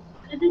you."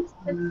 That's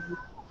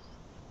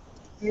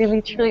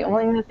Really, truly,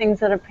 only the things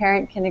that a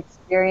parent can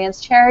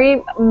experience.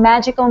 Cherry,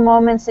 magical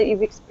moments that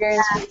you've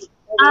experienced with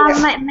either.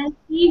 My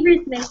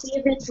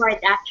favorite part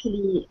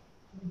actually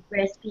with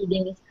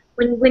breastfeeding is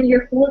when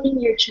you're holding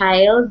your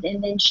child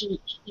and then she's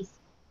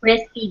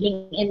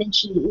breastfeeding and then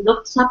she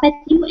looks up at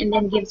you and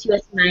then gives you a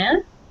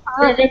smile.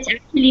 That's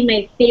actually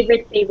my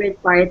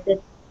favorite part.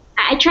 That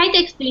I tried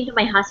to explain to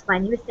my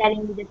husband. He was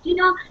telling me that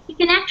you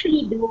can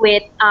actually do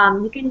it.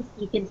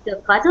 You can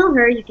still cuddle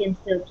her, you can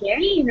still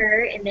carry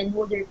her, and then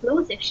hold her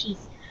close if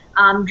she's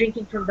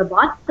drinking from the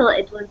bottle.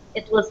 It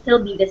will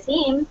still be the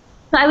same.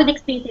 So I would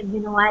explain to him, you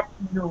know what?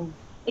 No,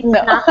 it's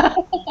No. not.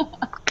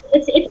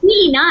 It's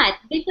really not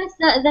because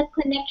the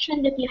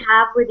connection that you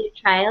have with your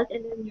child,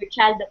 and then your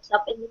child looks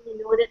up, and then you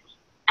know that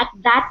at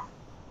that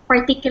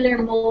particular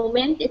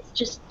moment it's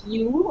just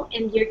you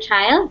and your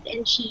child,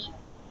 and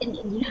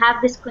you have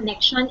this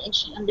connection, and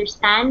she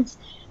understands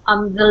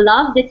the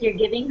love that you're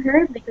giving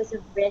her because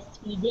of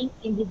breastfeeding,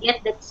 and you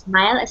get that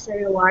smile as a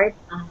reward.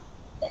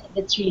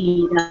 That's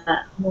really the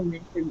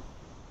moment for me.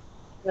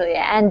 Really.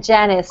 And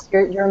Janice,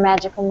 your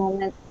magical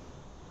moment.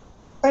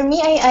 For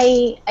me,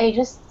 I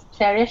just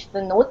cherish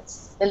the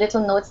notes, the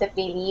little notes that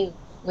they leave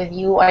with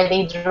you, or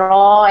they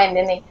draw and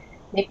then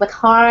they put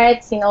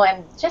hearts, and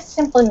just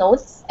simple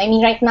notes. I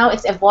mean, right now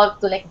it's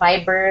evolved to like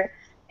Viber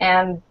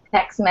and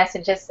text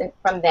messages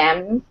from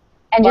them.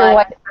 And your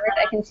But whiteboard.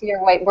 I can see your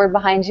whiteboard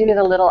behind you with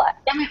a little. I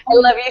yeah,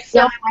 love you so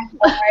yeah,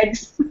 my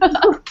cards.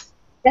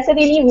 That's why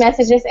they leave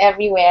messages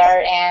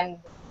everywhere, and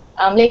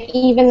like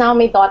even now,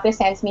 my daughter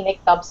sends me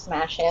like tub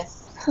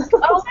smashes.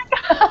 Oh my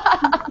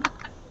God.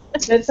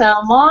 That's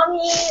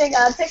mommy. Like,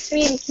 that's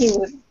really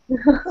cute.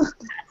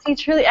 See,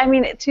 truly, I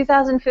mean,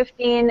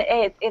 2015,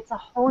 it's a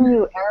whole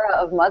new era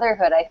of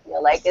motherhood, I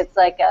feel like. It's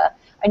like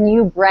a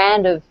new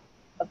brand of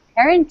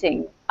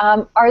parenting.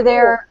 Are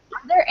there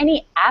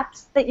any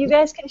apps that you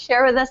guys can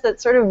share with us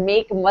that sort of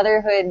make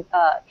motherhood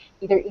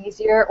either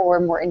easier or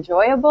more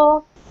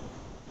enjoyable?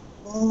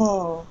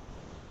 Oh.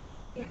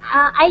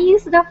 I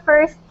use the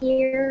first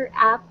year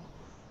app.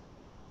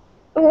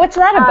 What's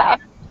that Uh, about?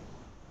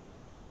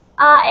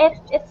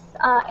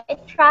 it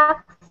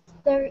tracks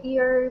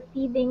your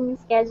feeding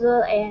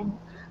schedule and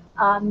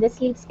the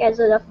sleep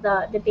schedule of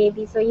the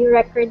baby. So you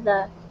record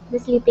the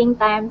sleeping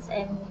times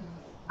and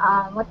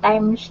what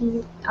time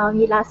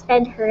you last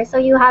fed her. So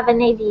you have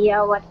an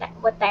idea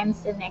what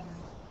time's the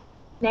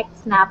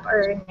next nap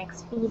or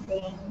next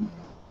feeding.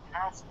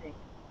 Fantastic.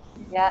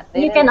 Yeah,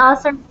 they You didn't can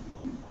also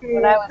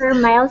when I her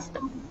was.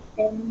 milestones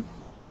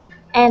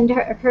and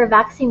her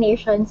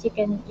vaccinations.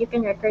 You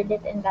can record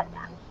it in that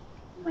app.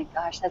 Oh my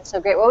gosh, that's so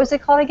great. What was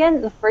it called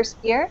again? The first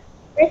year?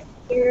 First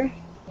year,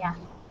 yeah.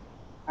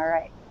 All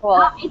right, cool.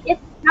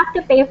 It's you have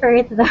to pay for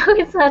it though.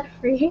 It's not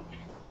free,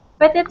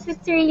 but it's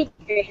really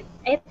great.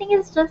 I think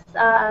it's just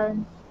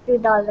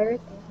 $2.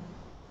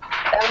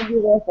 That would be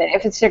worth it.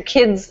 If it's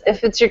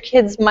your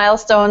kids'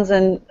 milestones,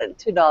 and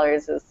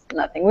 $2 is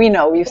nothing. We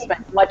know we've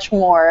spent much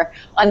more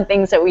on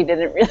things that we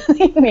didn't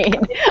really need.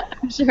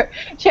 I'm sure.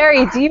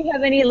 Cherry, do you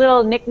have any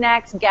little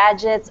knickknacks,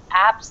 gadgets,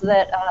 apps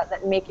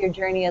that make your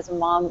journey as a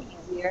mom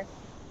easier?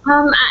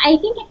 I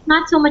think it's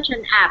not so much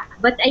an app,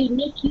 but I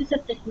make use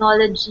of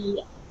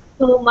technology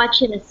so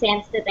much in a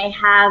sense that I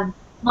have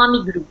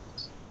mommy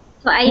groups.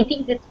 So I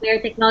think that's where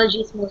technology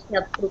is most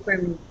helpful for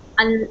me.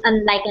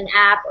 Unlike an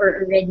app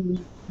or already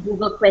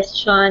Google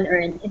question or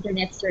an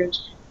internet search,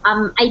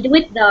 I do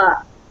it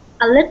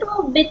a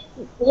little bit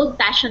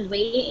old-fashioned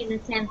way in the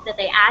sense that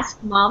I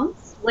ask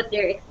moms what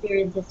their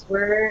experiences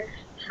were,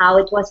 how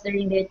it was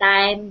during their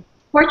time.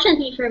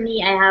 Fortunately for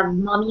me, I have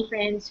mommy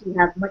friends who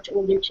have much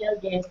older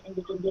children, and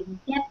they can give me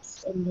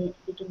tips and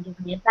they can give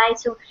me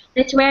advice. So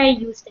that's where I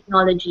use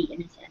technology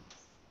in a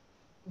sense.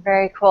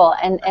 Very cool.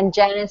 And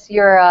Janice,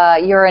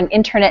 you're an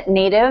internet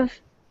native.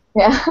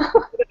 Yeah.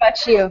 What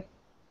about you?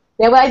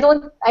 Yeah,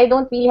 well, I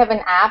don't really have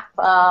an app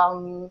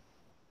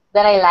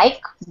that I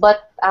like,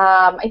 but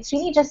it's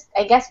really just,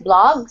 I guess,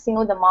 blogs,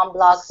 the mom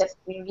blogs that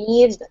we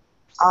read.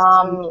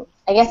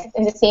 I guess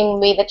in the same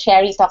way that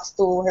Cherry talks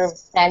to her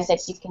friends, that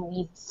you can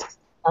read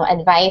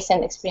advice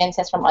and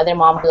experiences from other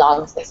mom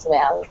blogs as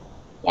well.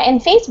 Yeah, and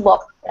Facebook,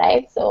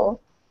 right? So,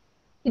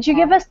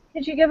 yeah.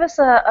 Could you give us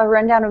a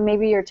rundown of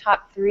maybe your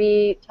top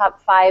 3,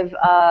 top 5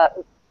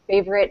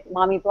 favorite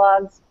mommy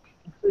blogs,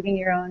 including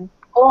your own?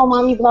 Oh,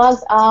 mommy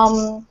blogs.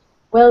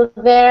 Well,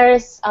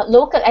 there's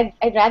local.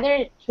 I'd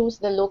rather choose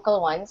the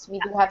local ones. We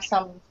do have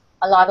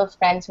a lot of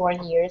friends who are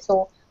here.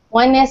 So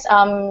one is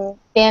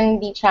Tin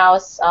Di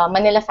Chao's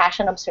Manila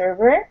Fashion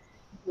Observer,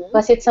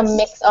 because it's a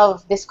mix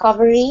of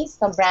discoveries,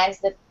 some brands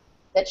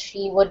that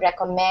she would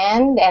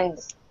recommend, and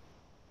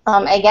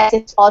I guess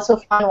it's also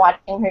fun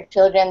watching her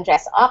children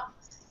dress up.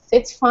 So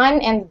it's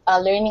fun and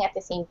learning at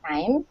the same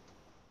time.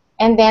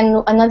 And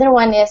then another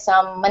one is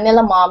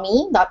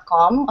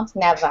manilamommy.com of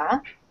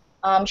Neva.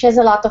 She has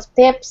a lot of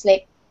tips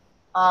like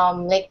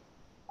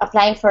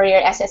applying for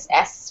your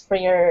SSS for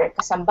your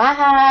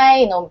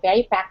kasambahay,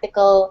 very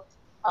practical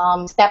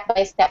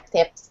step-by-step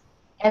tips.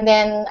 And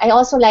then I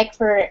also like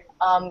for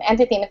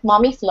entertainment,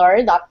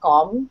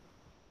 mommyfleur.com,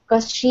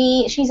 because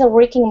she's a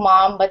working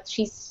mom, but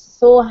she's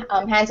so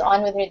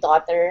hands-on with her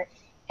daughter,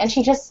 and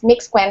she just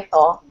makes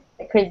cuento,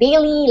 like her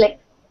daily, like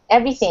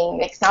everything.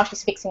 Like now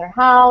she's fixing her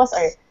house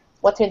or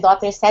what her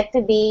daughter said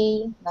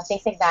today,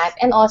 things like that,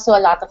 and also a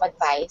lot of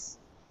advice.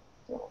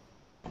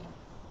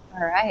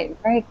 All right,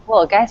 very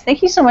cool. Guys,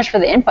 thank you so much for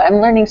the input. I'm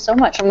learning so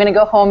much. I'm going to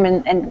go home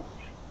and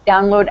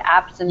download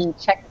apps and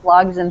check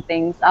blogs and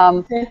things. I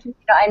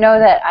know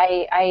that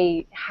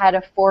I had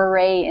a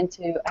foray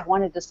into, I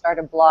wanted to start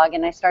a blog,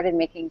 and I started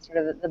making sort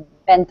of the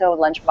bento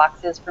lunch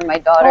boxes for my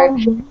daughter.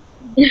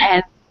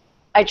 And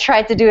I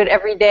tried to do it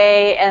every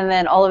day, and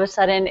then all of a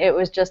sudden it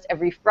was just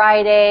every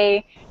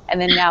Friday, and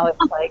then now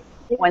it's like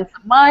once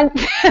a month,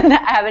 and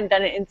I haven't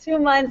done it in 2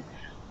 months.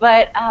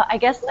 But I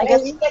guess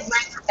really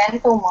admire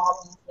bento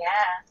mommies,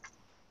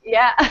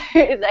 yeah,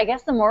 I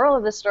guess the moral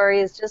of the story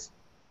is just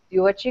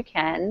do what you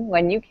can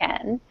when you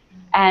can,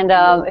 and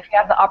if you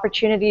have the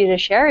opportunity to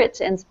share it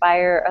to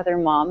inspire other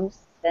moms,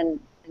 then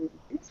do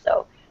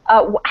so.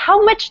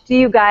 How much do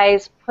you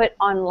guys put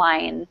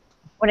online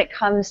when it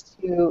comes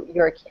to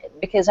your kid?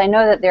 Because I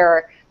know that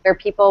there are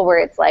people where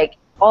it's like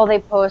all they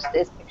post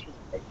is pictures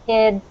of their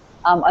kid.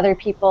 Other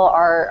people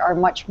are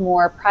much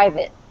more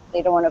private.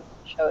 They don't want to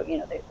show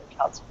their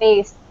child's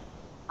face,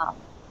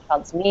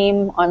 child's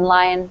name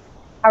online.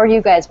 How are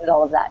you guys with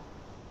all of that?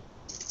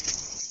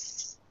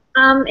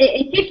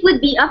 If it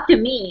would be up to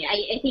me,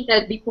 I think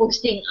I'd be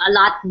posting a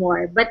lot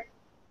more. But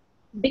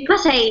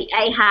because I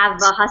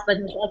have a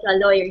husband who's also a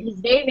lawyer, he's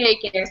very, very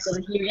careful.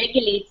 He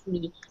regulates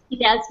me. He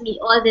tells me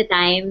all the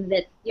time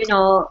that,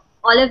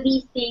 all of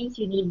these things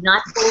you need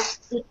not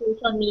post to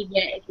social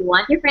media. If you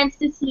want your friends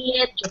to see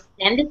it, just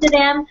send it to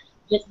them.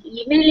 Just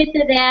email it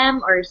to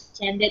them or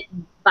send it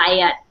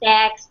via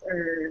text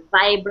or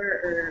Viber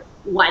or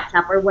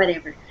WhatsApp or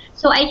whatever.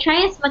 So I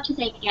try as much as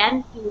I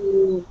can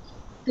to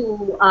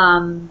do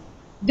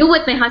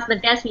what my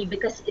husband tells me,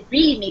 because it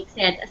really makes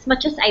sense. As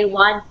much as I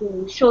want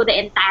to show the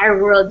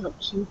entire world how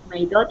cute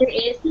my daughter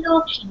is,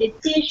 look, she did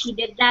this, she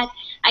did that,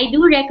 I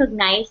do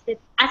recognize that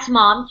as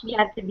moms, we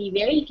have to be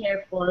very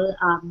careful.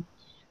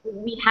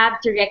 We have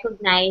to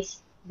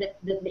recognize that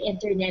the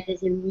internet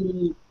is a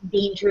really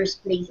dangerous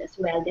place as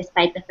well,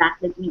 despite the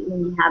fact that we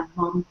only have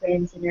mom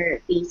friends in our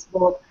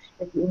Facebook,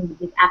 that we only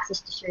give access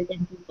to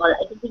certain people.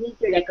 I think we need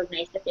to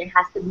recognize that there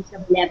has to be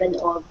some level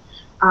of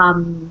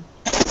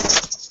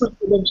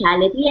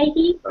confidentiality, I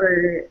think,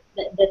 or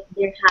that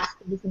there has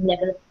to be some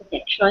level of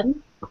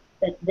protection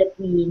that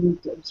we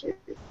need to observe.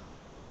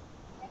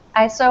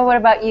 So what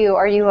about you?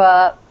 Are you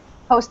a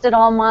post it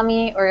all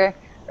mommy or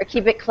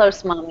keep it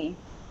close mommy?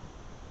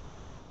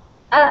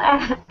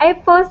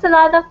 I post a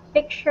lot of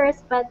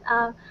pictures, but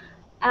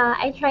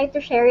I try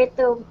to share it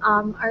to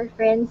our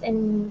friends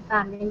and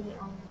family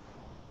only.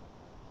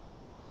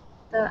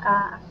 So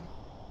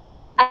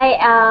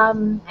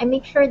I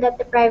make sure that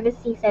the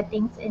privacy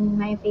settings in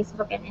my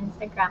Facebook and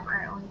Instagram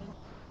are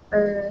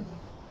only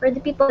for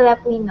the people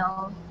that we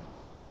know.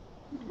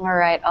 All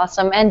right,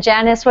 awesome. And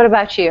Janice, what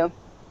about you?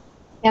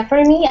 Yeah,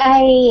 for me,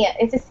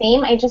 it's the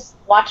same. I just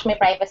watch my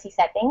privacy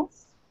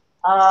settings.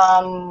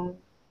 Um,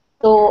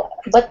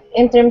 but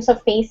in terms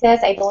of faces,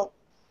 I don't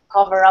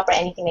cover up or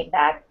anything like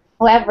that.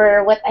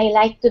 However, what I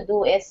like to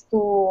do is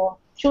to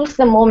choose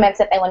the moments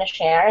that I want to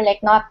share. Like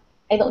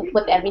I don't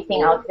put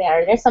everything out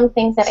there. There's some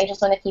things that I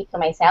just want to keep to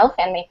myself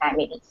and my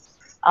family.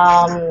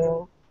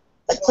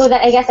 But so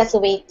that I guess that's a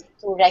way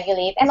to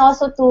regulate, and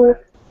also to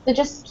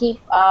just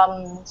keep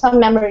some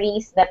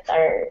memories that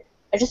are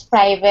just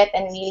private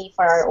and really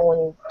for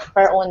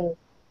our own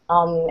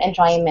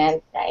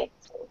enjoyment, right?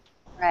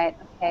 Right,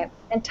 okay.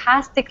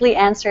 Fantastically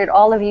answered,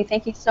 all of you.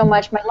 Thank you so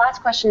much. My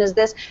last question is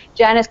this.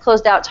 Janice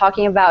closed out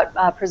talking about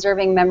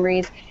preserving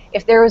memories.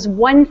 If there was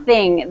one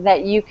thing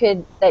that you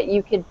could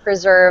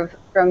preserve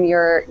from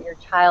your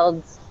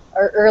child's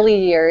or early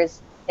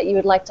years that you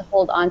would like to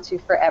hold on to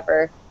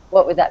forever,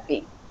 what would that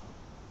be?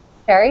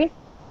 Carrie?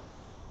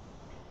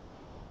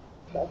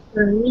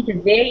 For me, the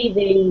very,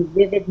 very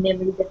vivid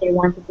memory that I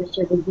want to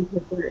preserve would be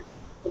her birth.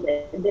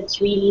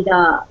 That's really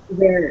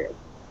where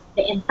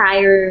the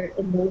entire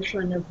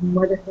emotion of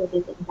motherhood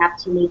is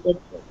encapsulated,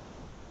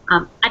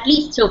 at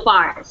least so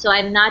far. So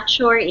I'm not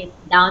sure if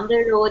down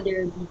the road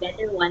there will be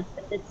better ones,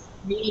 but that's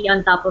really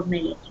on top of my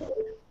list right now.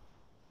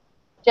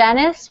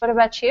 Janice, what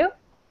about you?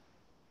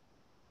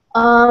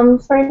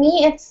 For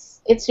me,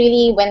 it's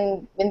really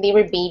when they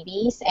were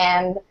babies,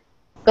 and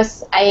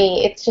because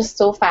it's just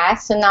so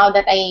fast. So now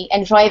that I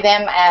enjoy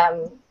them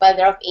while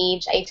they're of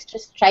age, I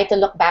just try to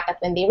look back at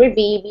when they were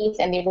babies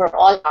and they were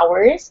all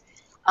ours.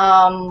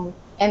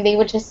 And they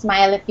would just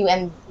smile at you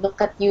and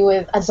look at you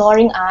with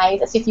adoring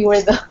eyes as if you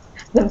were the,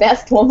 the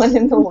best woman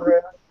in the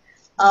world.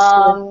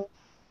 Um,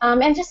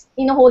 and just,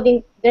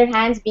 holding their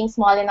hands, being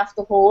small enough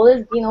to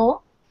hold,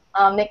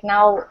 like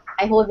now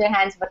I hold their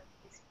hands, but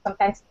it's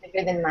sometimes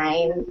bigger than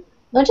mine.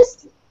 No,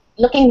 just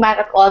looking back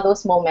at all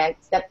those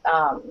moments that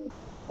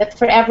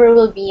forever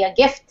will be a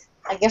gift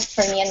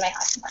for me and my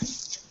husband.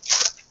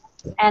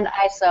 And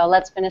ISO,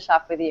 let's finish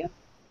off with you.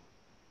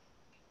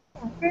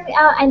 For me,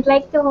 I'd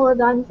like to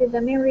hold on to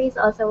the memories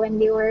also when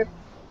they were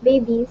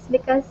babies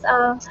because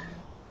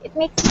it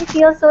makes me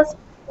feel so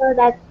special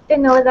that to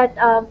know that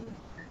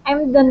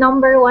I'm the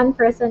number one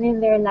person in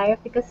their life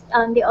because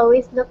they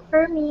always look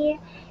for me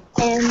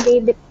and they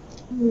depend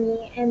on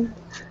me, and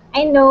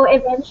I know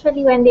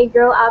eventually when they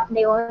grow up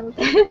they won't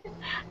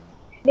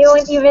they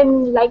won't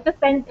even like to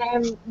spend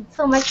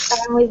so much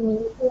time with me.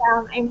 So,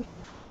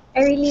 I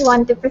really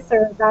want to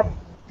preserve that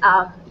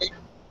um,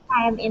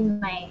 time in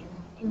my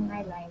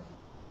life.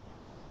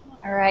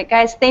 All right,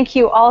 guys, thank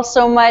you all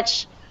so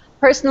much.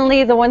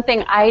 Personally, the one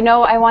thing I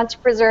know I want to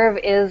preserve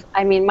is,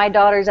 I mean, my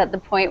daughter's at the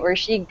point where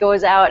she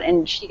goes out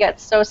and she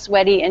gets so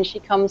sweaty and she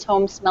comes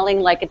home smelling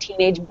like a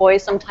teenage boy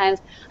sometimes.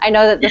 I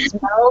know that the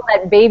smell,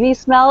 that baby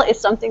smell, is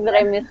something that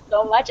I miss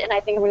so much, and I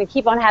think I'm going to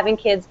keep on having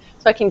kids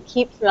so I can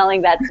keep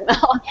smelling that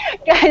smell.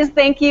 Guys,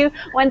 thank you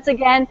once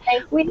again.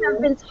 We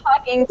have been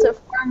talking to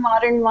four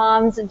modern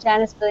moms,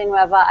 Janice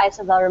Villanueva,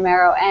 Isabel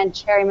Romero, and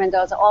Cherry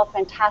Mendoza, all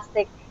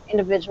fantastic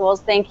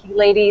individuals. Thank you,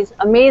 ladies.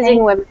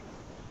 Amazing women.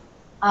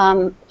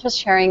 Just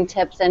sharing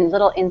tips and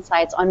little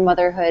insights on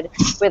motherhood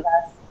with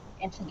us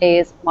in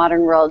today's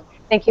modern world.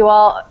 Thank you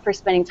all for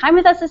spending time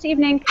with us this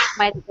evening.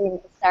 My name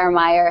is Sarah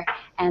Meyer,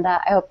 and I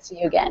hope to see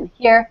you again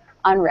here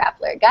on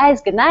Rappler.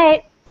 Guys, good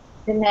night.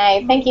 Good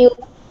night. Thank you.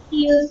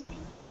 See you.